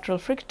 2 lateral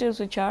fricatives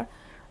which are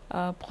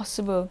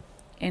possible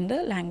in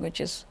the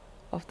languages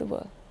of the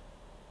world.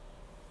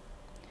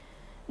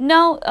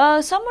 Now,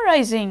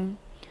 summarizing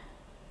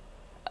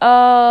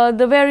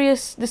the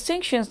various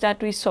distinctions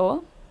that we saw,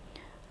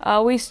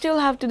 we still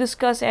have to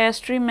discuss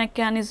airstream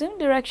mechanism,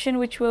 direction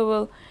which we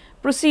will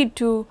proceed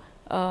to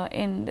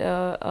in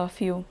a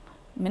few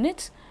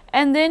minutes.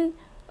 And then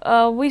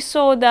we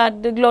saw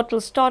that the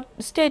glottal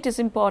state is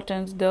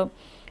important,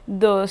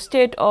 the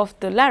state of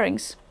the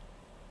larynx,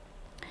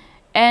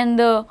 and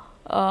the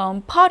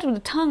part of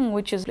the tongue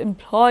which is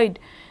employed,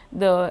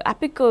 the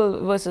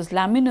apical versus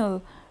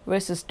laminal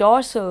versus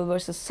dorsal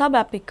versus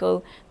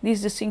subapical.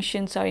 These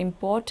distinctions are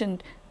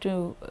important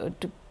to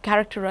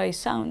characterize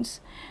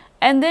sounds.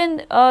 And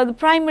then the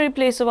primary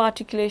place of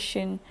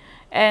articulation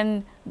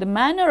and the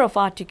manner of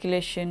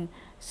articulation,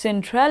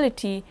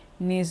 centrality,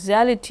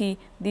 nasality,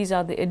 these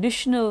are the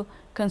additional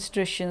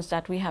considerations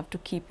that we have to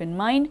keep in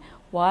mind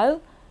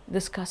while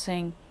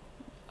discussing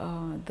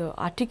the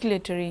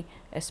articulatory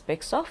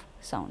aspects of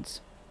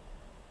sounds.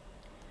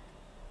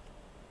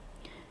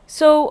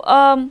 So,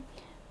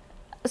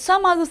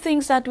 some other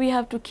things that we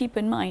have to keep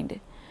in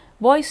mind: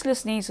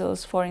 voiceless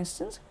nasals, for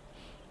instance,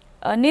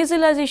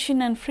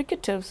 nasalization and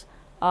fricatives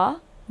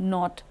are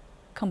not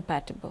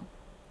compatible.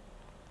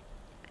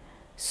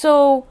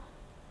 So,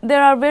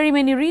 there are very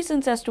many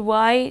reasons as to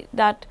why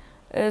that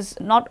is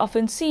not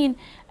often seen,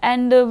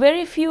 and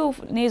very few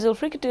nasal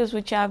fricatives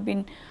which have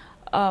been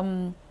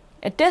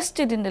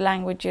attested in the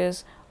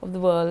languages of the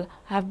world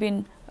have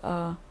been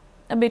a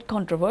bit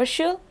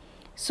controversial.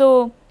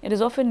 So, it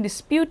is often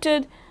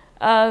disputed.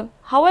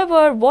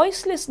 However,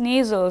 voiceless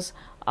nasals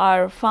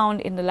are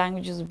found in the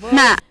languages of the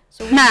world.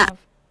 So, we have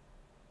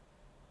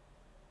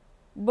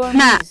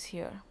Burmese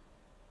here.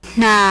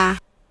 Na,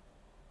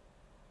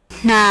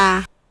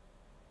 na,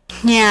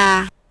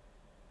 nya,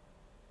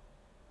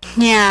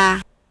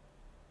 nya,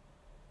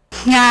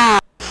 nya,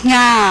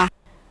 nya.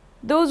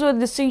 Those were the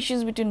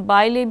distinctions between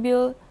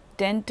bilabial,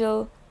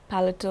 dental,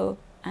 palatal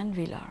and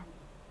velar.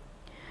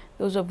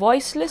 Those are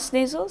voiceless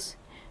nasals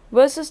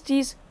versus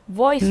these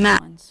voiced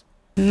ones.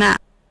 Na,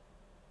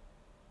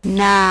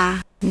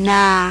 na,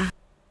 na,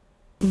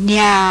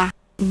 nya,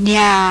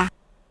 nya,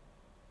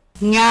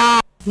 nya,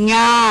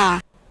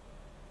 nya.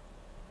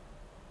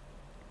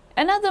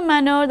 Another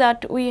manner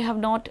that we have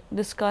not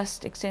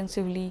discussed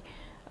extensively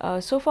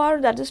so far,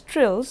 that is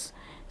trills.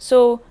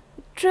 So,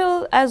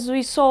 trill, as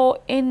we saw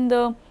in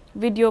the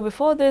video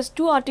before this,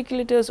 two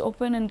articulators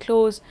open and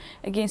close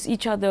against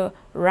each other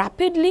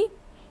rapidly,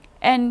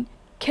 and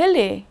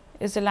Kele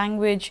is a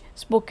language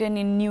spoken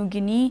in New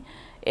Guinea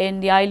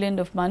in the island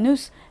of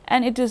Manus,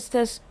 and it is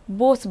thus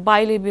both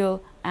bilabial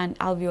and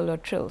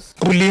alveolar trills.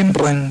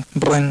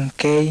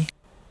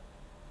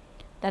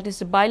 That is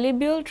the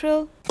bilabial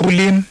trill.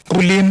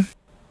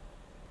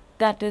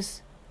 That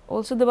is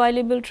also the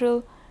bilabial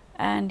trill,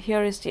 and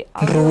here is the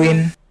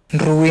alveolar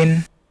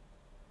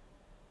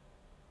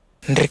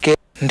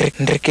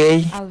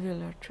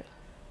trill.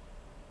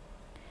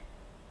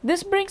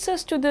 This brings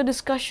us to the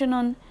discussion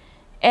on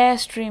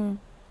airstream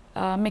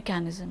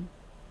mechanism.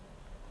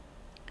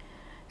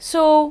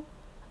 So,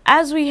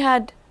 as we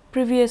had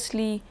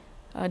previously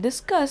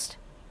discussed,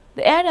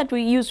 the air that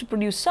we use to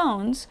produce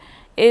sounds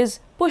is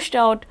pushed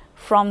out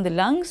from the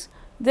lungs.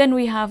 Then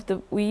we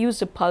use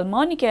the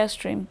pulmonic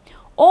airstream,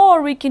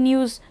 or we can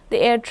use the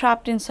air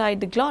trapped inside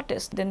the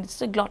glottis, then it's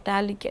the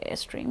glottalic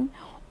airstream,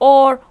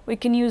 or we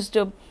can use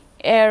the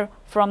air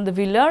from the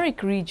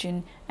velaric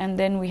region, and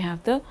then we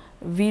have the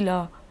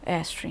velar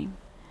airstream.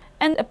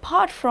 And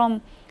apart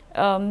from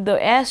the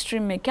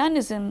airstream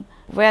mechanism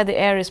where the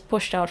air is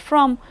pushed out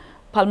from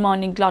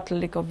pulmonic,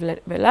 glottalic or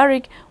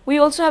velaric, we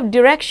also have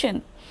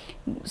direction.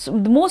 So,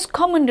 the most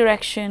common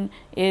direction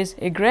is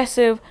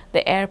aggressive.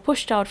 The air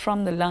pushed out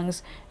from the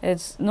lungs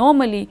is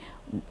normally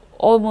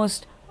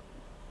almost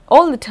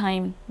all the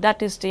time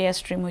that is the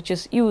airstream which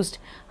is used.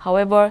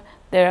 However,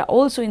 there are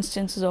also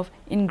instances of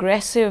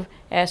ingressive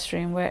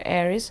airstream where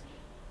air is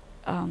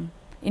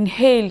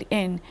inhaled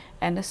in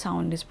and a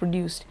sound is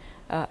produced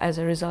as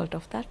a result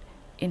of that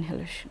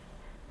inhalation.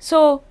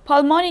 So,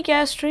 pulmonic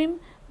airstream,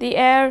 the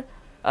air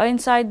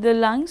inside the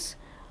lungs,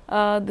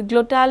 the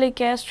glottalic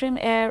airstream,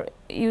 air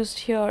used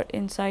here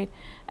inside,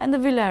 and the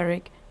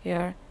velaric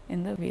here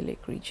in the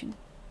velic region.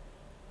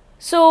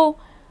 So,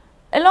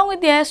 along with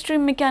the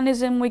airstream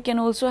mechanism, we can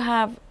also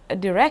have a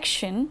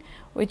direction,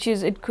 which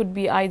is, it could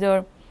be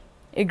either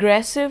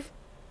aggressive,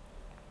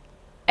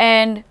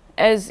 and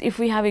as if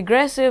we have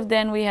aggressive,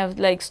 then we have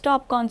like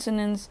stop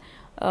consonants,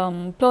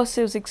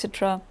 plosives,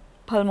 etc.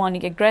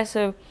 Pulmonic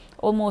aggressive,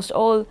 almost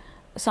all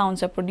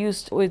sounds are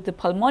produced with the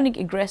pulmonic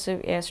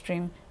aggressive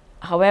airstream.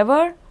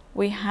 However,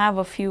 we have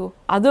a few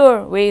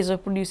other ways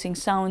of producing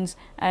sounds,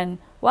 and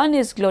one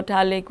is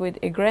glottalic with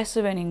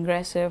aggressive and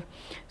ingressive.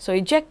 So,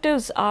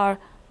 ejectives are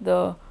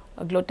the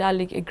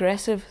glottalic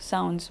aggressive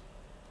sounds.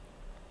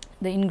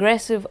 The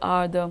ingressive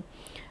are the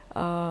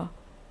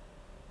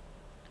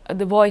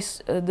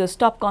voice, the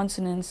stop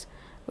consonants,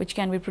 which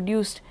can be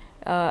produced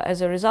as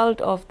a result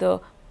of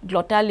the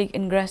glottalic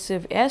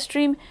ingressive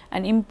airstream,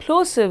 and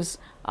implosives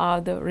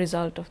are the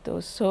result of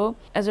those. So,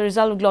 as a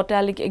result of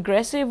glottalic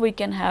aggressive, we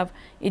can have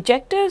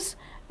ejectives,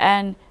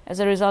 and as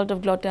a result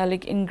of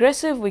glottalic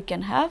ingressive we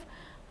can have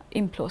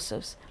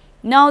implosives.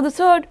 Now the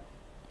third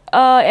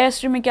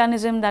airstream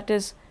mechanism, that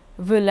is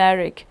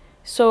velaric.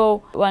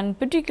 So one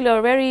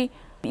particular very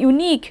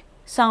unique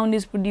sound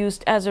is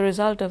produced as a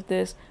result of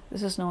this.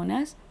 This is known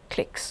as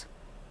clicks.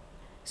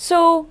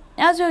 So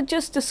as we have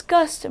just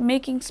discussed,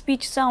 making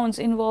speech sounds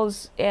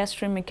involves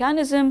airstream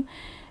mechanism,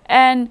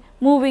 and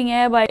moving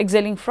air by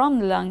exhaling from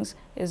the lungs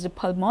is the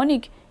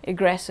pulmonic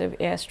aggressive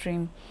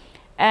airstream.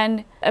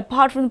 And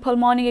apart from the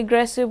pulmonic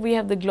aggressive, we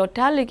have the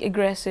glottalic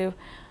aggressive,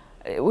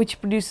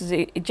 which produces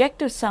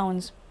ejective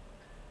sounds.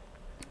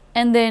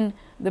 And then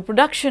the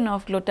production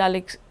of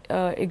glottalic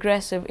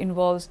aggressive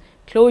involves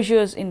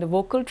closures in the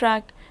vocal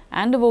tract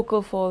and the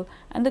vocal fold,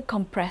 and the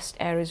compressed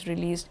air is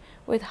released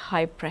with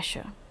high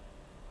pressure.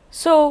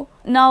 So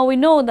now we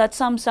know that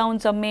some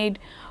sounds are made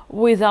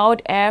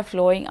without air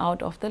flowing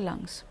out of the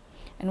lungs,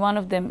 and one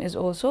of them is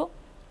also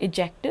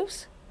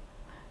ejectives.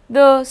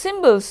 The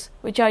symbols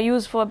which are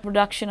used for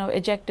production of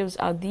ejectives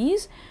are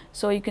these.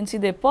 So you can see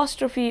the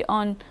apostrophe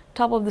on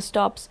top of the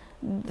stops.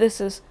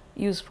 This is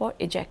used for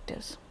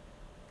ejectives.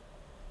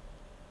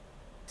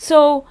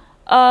 So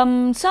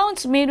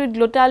sounds made with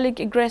glottalic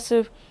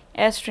aggressive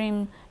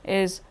airstream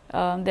is they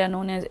are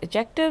known as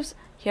ejectives.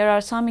 Here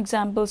are some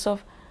examples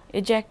of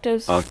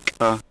ejectives.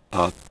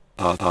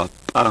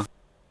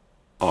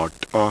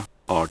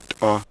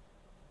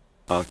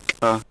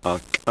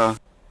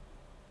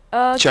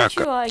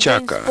 Quechua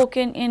again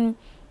spoken in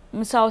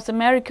South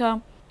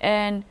America,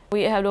 and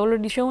we have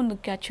already shown the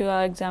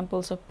Quechua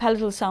examples of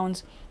palatal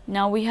sounds.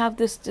 Now we have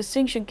this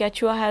distinction.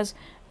 Quechua has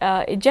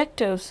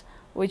ejectives,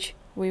 which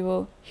we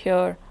will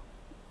hear.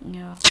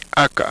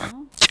 Aka,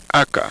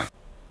 aka,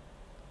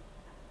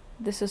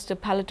 This is the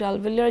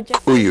palato-alveolar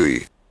ejective,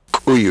 uyui,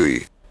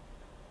 uyui,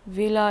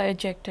 velar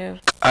ejective,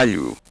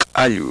 alu,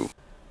 alu,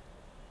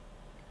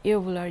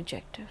 alveolar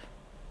ejective.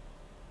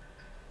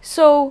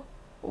 So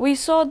we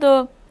saw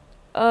the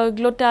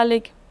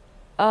glottalic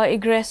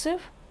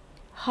aggressive.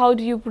 How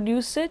do you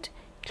produce it?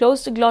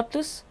 Close the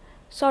glottis,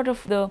 sort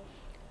of the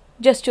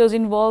gestures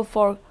involved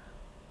for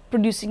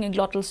producing a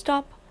glottal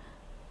stop.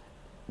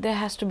 There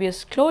has to be a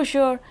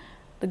closure,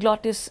 the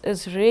glottis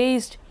is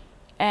raised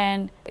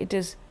and it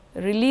is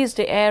released,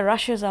 the air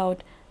rushes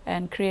out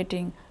and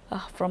creating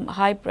from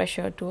high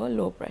pressure to a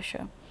low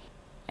pressure,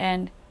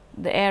 and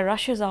the air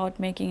rushes out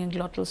making a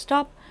glottal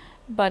stop,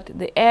 but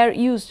the air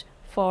used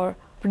for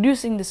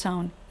producing the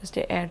sound is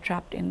the air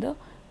trapped in the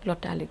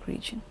glottalic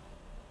region.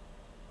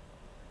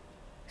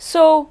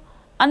 So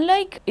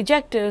unlike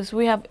ejectives,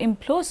 we have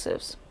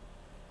implosives,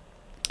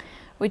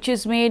 which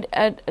is made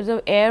at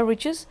the air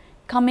which is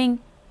coming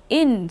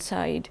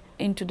inside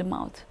into the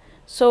mouth.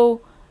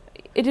 So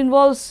it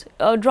involves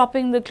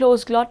dropping the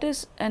closed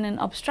glottis and an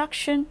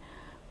obstruction,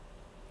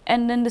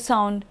 and then the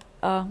sound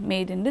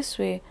made in this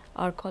way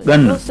are called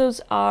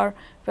implosives, are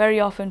very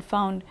often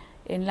found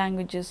in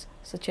languages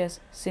such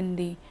as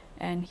Sindhi,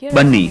 and here are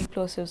some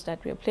implosives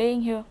that we are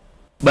playing here.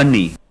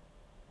 Bunny,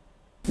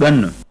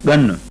 gun,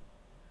 gun,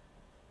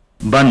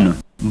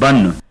 bun,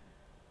 bun,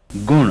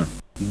 gun,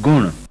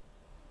 gun.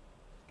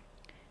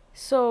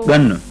 So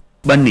Gun,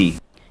 bunny,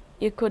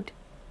 you could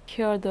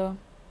hear the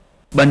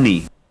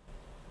bunny,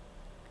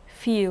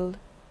 field.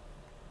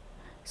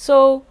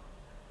 So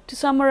to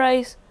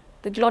summarize,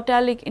 the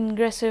glottalic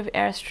ingressive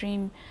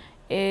airstream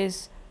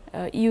is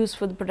used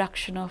for the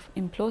production of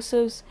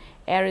implosives.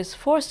 Air is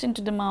forced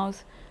into the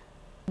mouth,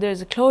 there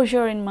is a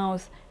closure in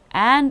mouth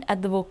and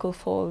at the vocal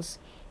folds.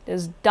 There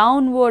is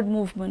downward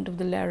movement of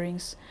the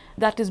larynx.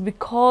 That is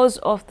because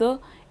of the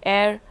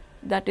air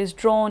that is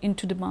drawn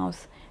into the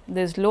mouth.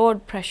 There is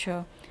lowered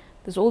pressure.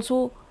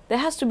 There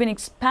has to be an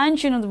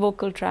expansion of the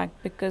vocal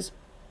tract because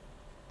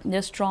there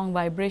are strong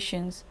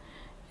vibrations,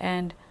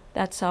 and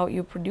that's how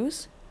you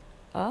produce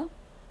a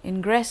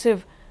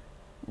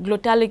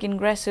glottalic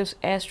ingressive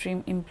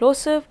airstream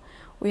implosive.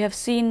 We have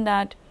seen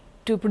that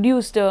to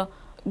produce the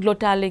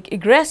glottalic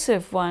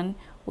aggressive one,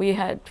 we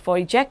had for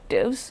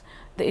ejectives,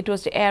 it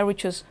was the air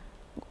which was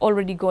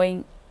already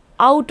going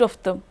out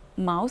of the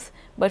mouth,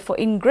 but for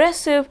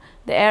ingressive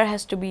the air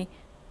has to be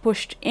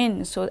pushed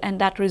in,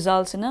 and that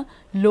results in a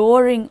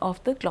lowering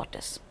of the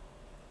glottis.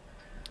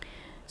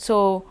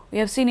 So we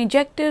have seen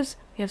ejectives,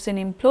 we have seen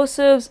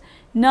implosives.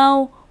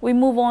 Now we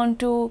move on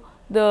to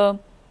the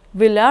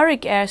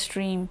velaric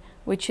airstream,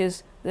 which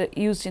is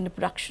used in the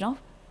production of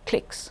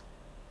clicks.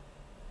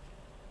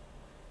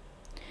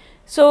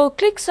 So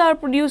clicks are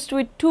produced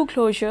with two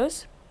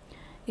closures.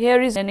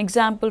 Here is an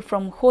example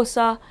from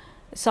Xhosa,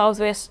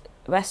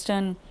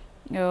 southwestern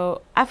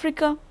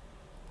Africa.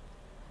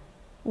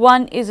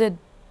 One is a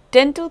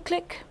dental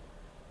click,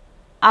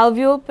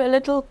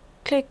 alveopalatal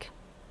click,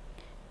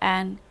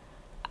 and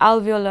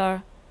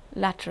alveolar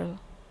lateral.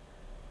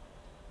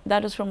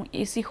 That is from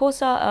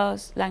Xhosa,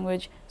 a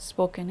language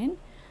spoken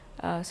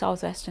in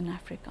southwestern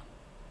Africa.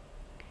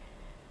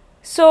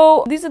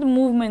 So these are the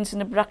movements in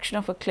the production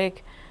of a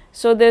click.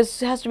 So there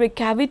has to be a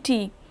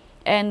cavity,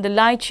 and the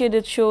light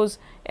shaded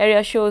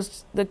area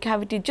shows the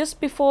cavity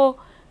just before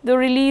the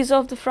release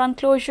of the front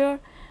closure,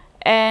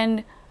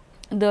 and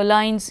the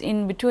lines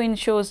in between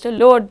shows the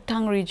lower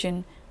tongue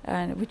region,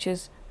 which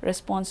is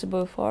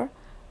responsible for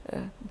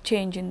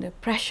change in the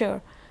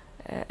pressure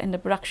in the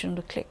production of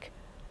the click.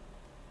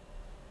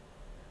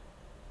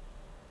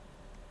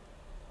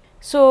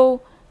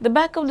 So the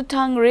back of the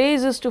tongue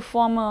raises to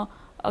form a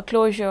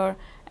closure,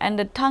 and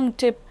the tongue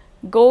tip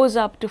goes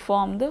up to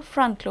form the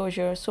front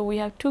closure. So we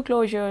have two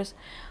closures.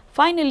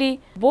 Finally,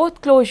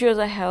 both closures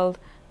are held.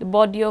 The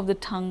body of the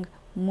tongue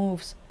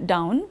moves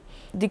down,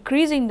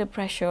 decreasing the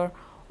pressure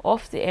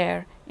of the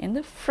air in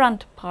the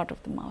front part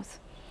of the mouth.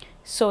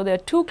 So there are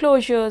two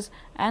closures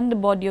and the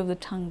body of the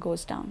tongue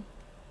goes down.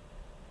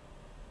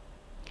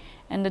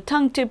 And the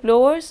tongue tip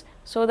lowers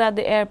so that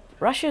the air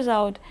rushes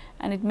out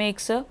and it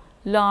makes a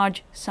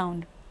large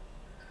sound.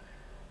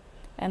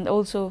 And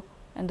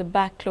the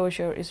back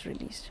closure is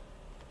released.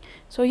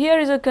 So here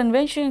is a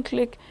conventional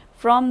click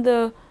from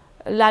the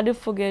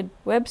Ladder-Forget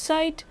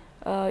website,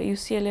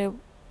 UCLA,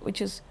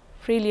 which is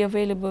freely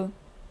available.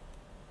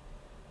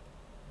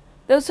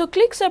 So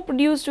clicks are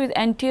produced with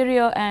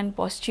anterior and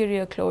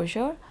posterior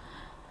closure,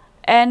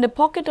 and a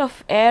pocket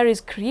of air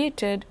is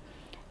created,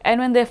 and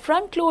when the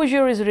front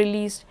closure is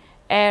released,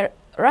 air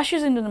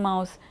rushes into the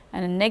mouth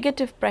and a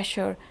negative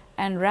pressure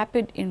and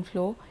rapid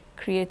inflow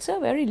creates a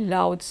very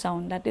loud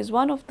sound. That is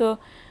one of the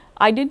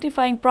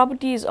identifying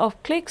properties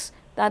of clicks,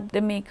 that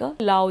they make a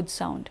loud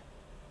sound.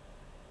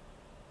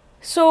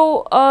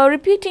 So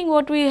repeating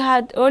what we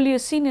had earlier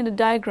seen in the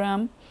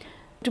diagram,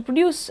 to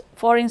produce,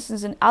 for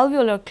instance, an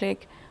alveolar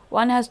click,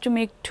 one has to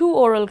make two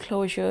oral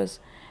closures,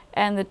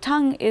 and the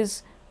tongue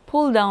is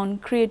pulled down,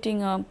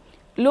 creating a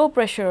low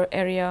pressure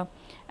area,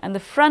 and the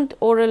front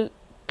oral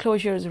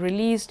closure is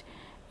released,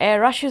 air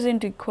rushes in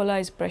to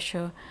equalize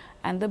pressure,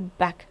 and the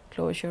back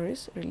closure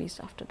is released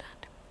after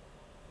that.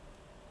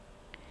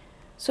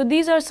 So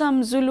these are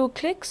some Zulu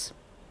clicks,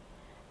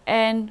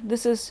 and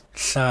this is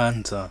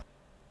Hlanza,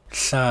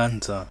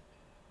 hlanza,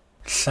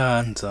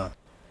 hlanza,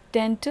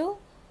 dental,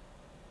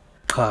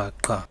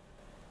 qaqa,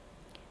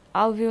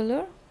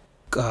 alveolar,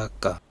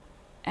 qaqa.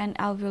 and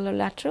alveolar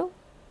lateral.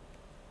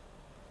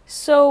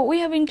 So we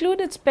have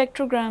included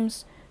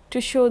spectrograms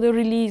to show the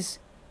release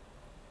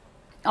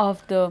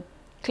of the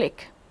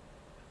click.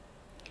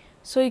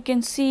 So you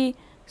can see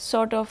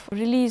sort of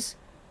release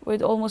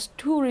with almost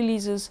two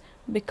releases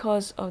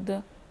because of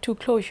the two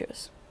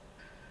closures.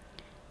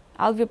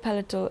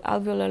 Alveopalatal,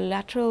 alveolar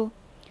lateral,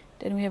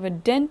 then we have a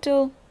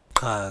dental,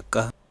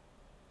 Qaqa,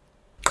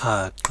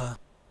 qaqa,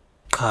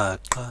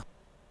 qaqa,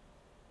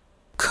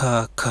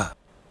 qaqa.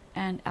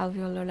 and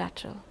alveolar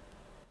lateral.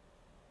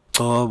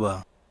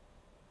 Xoba,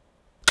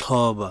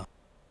 xoba,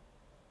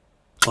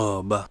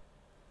 xoba.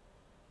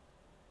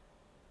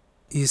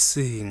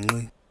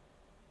 Isinqi,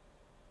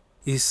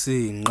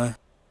 isinqe,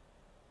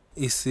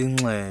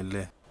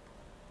 isinxele.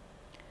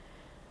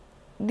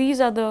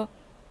 These are the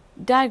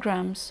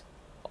diagrams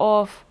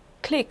of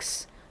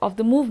clicks, of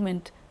the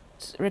movement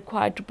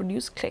required to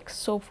produce clicks.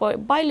 So for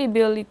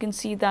bilabial, you can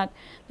see that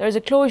there is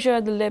a closure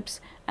at the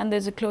lips and there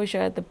is a closure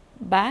at the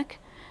back,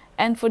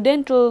 and for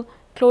dental,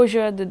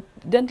 closure at the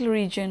dental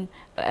region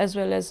as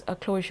well as a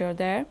closure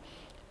there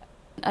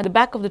at the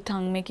back of the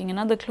tongue, making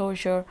another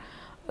closure,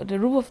 the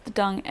roof of the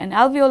tongue. And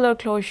alveolar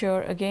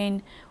closure,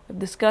 again we've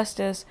discussed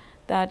this,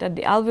 that at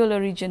the alveolar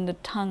region the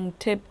tongue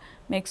tip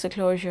makes a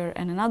closure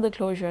and another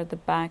closure at the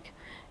back.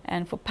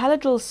 And for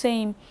palatal,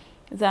 same,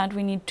 that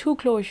we need two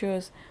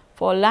closures.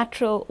 For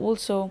lateral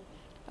also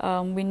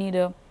we need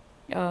a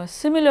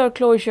similar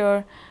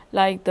closure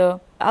like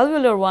the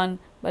alveolar one,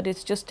 but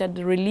it's just that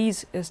the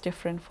release is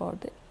different for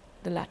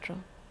the lateral.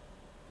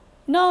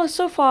 Now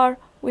so far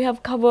we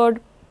have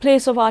covered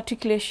place of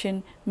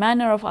articulation,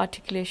 manner of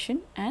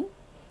articulation, and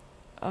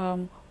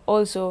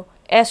also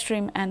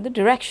airstream and the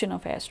direction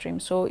of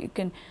airstream. So you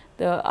can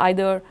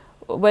either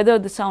whether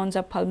the sounds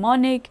are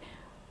pulmonic,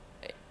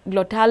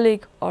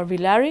 glottalic or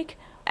velaric,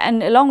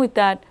 and along with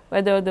that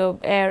whether the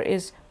air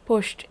is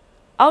pushed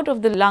out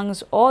of the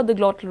lungs or the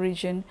glottal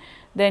region,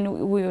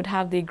 then we would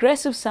have the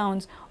aggressive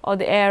sounds, or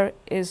the air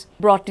is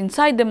brought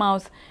inside the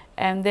mouth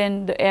and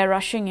then the air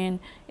rushing in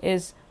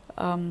is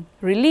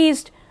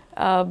released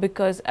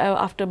because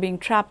after being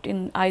trapped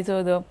in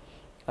either the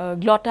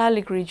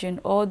glottalic region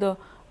or the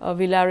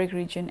velaric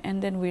region,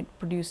 and then we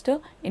produce the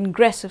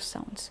ingressive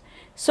sounds.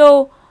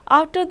 So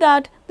after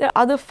that there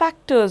are other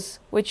factors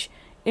which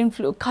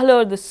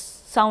color the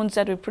sounds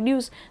that we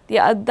produce.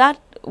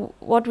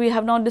 What we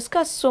have not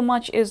discussed so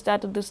much is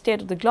that of the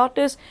state of the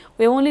glottis.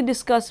 We have only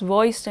discussed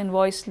voiced and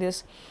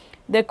voiceless.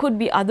 There could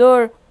be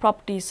other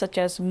properties such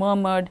as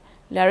murmured,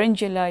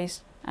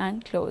 laryngalized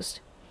and closed.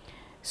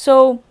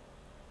 So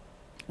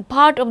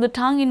part of the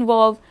tongue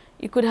involved,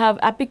 you could have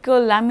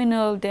apical,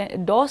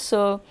 laminal,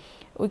 dorsal,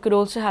 we could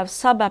also have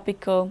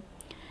subapical,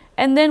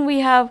 and then we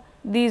have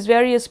these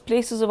various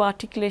places of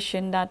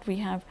articulation that we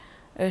have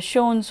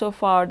shown so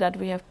far, that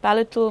we have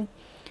palatal,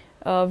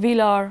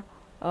 velar,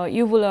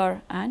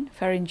 uvular and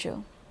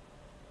pharyngeal.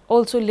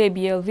 Also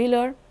labial,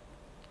 velar,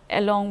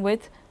 along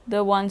with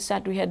the ones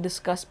that we had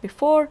discussed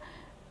before,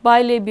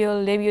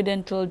 bilabial,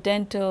 labiodental,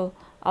 dental,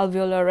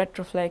 alveolar,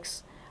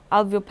 retroflex,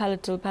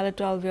 alveopalatal,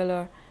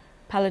 palatoalveolar,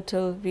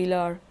 palatal,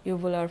 velar,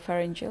 uvular,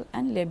 pharyngeal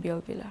and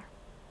labial velar.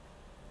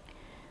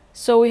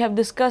 So we have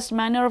discussed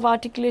manner of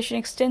articulation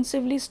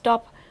extensively: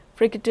 stop,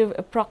 fricative,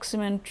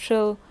 approximant,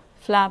 trill,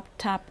 flap,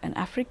 tap and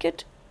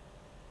affricate.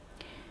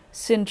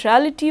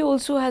 Centrality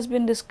also has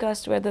been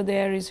discussed, whether the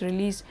air is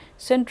released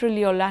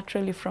centrally or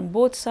laterally from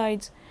both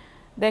sides.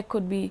 There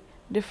could be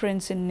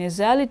difference in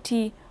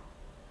nasality,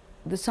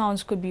 the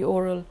sounds could be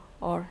oral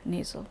or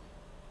nasal.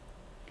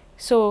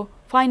 So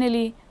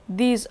finally,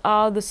 these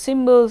are the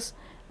symbols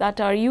that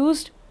are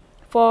used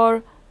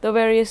for the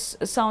various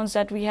sounds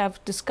that we have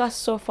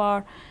discussed so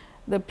far: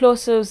 the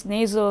plosives,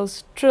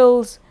 nasals,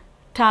 trills,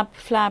 tap,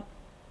 flap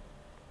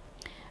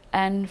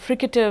and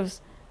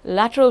fricatives,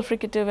 lateral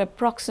fricative,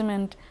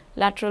 approximant,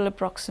 lateral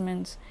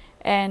approximants,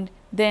 and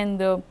then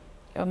the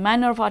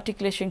manner of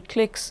articulation: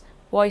 clicks,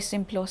 voice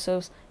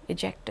implosives,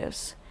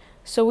 ejectives.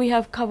 So we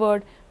have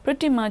covered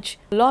pretty much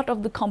a lot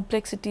of the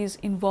complexities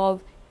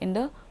involved in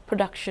the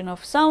production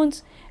of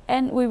sounds,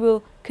 and we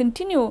will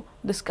continue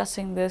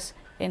discussing this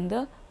in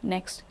the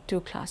next 2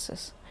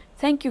 classes.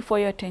 Thank you for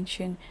your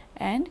attention,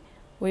 and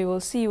we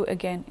will see you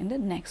again in the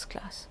next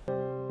class.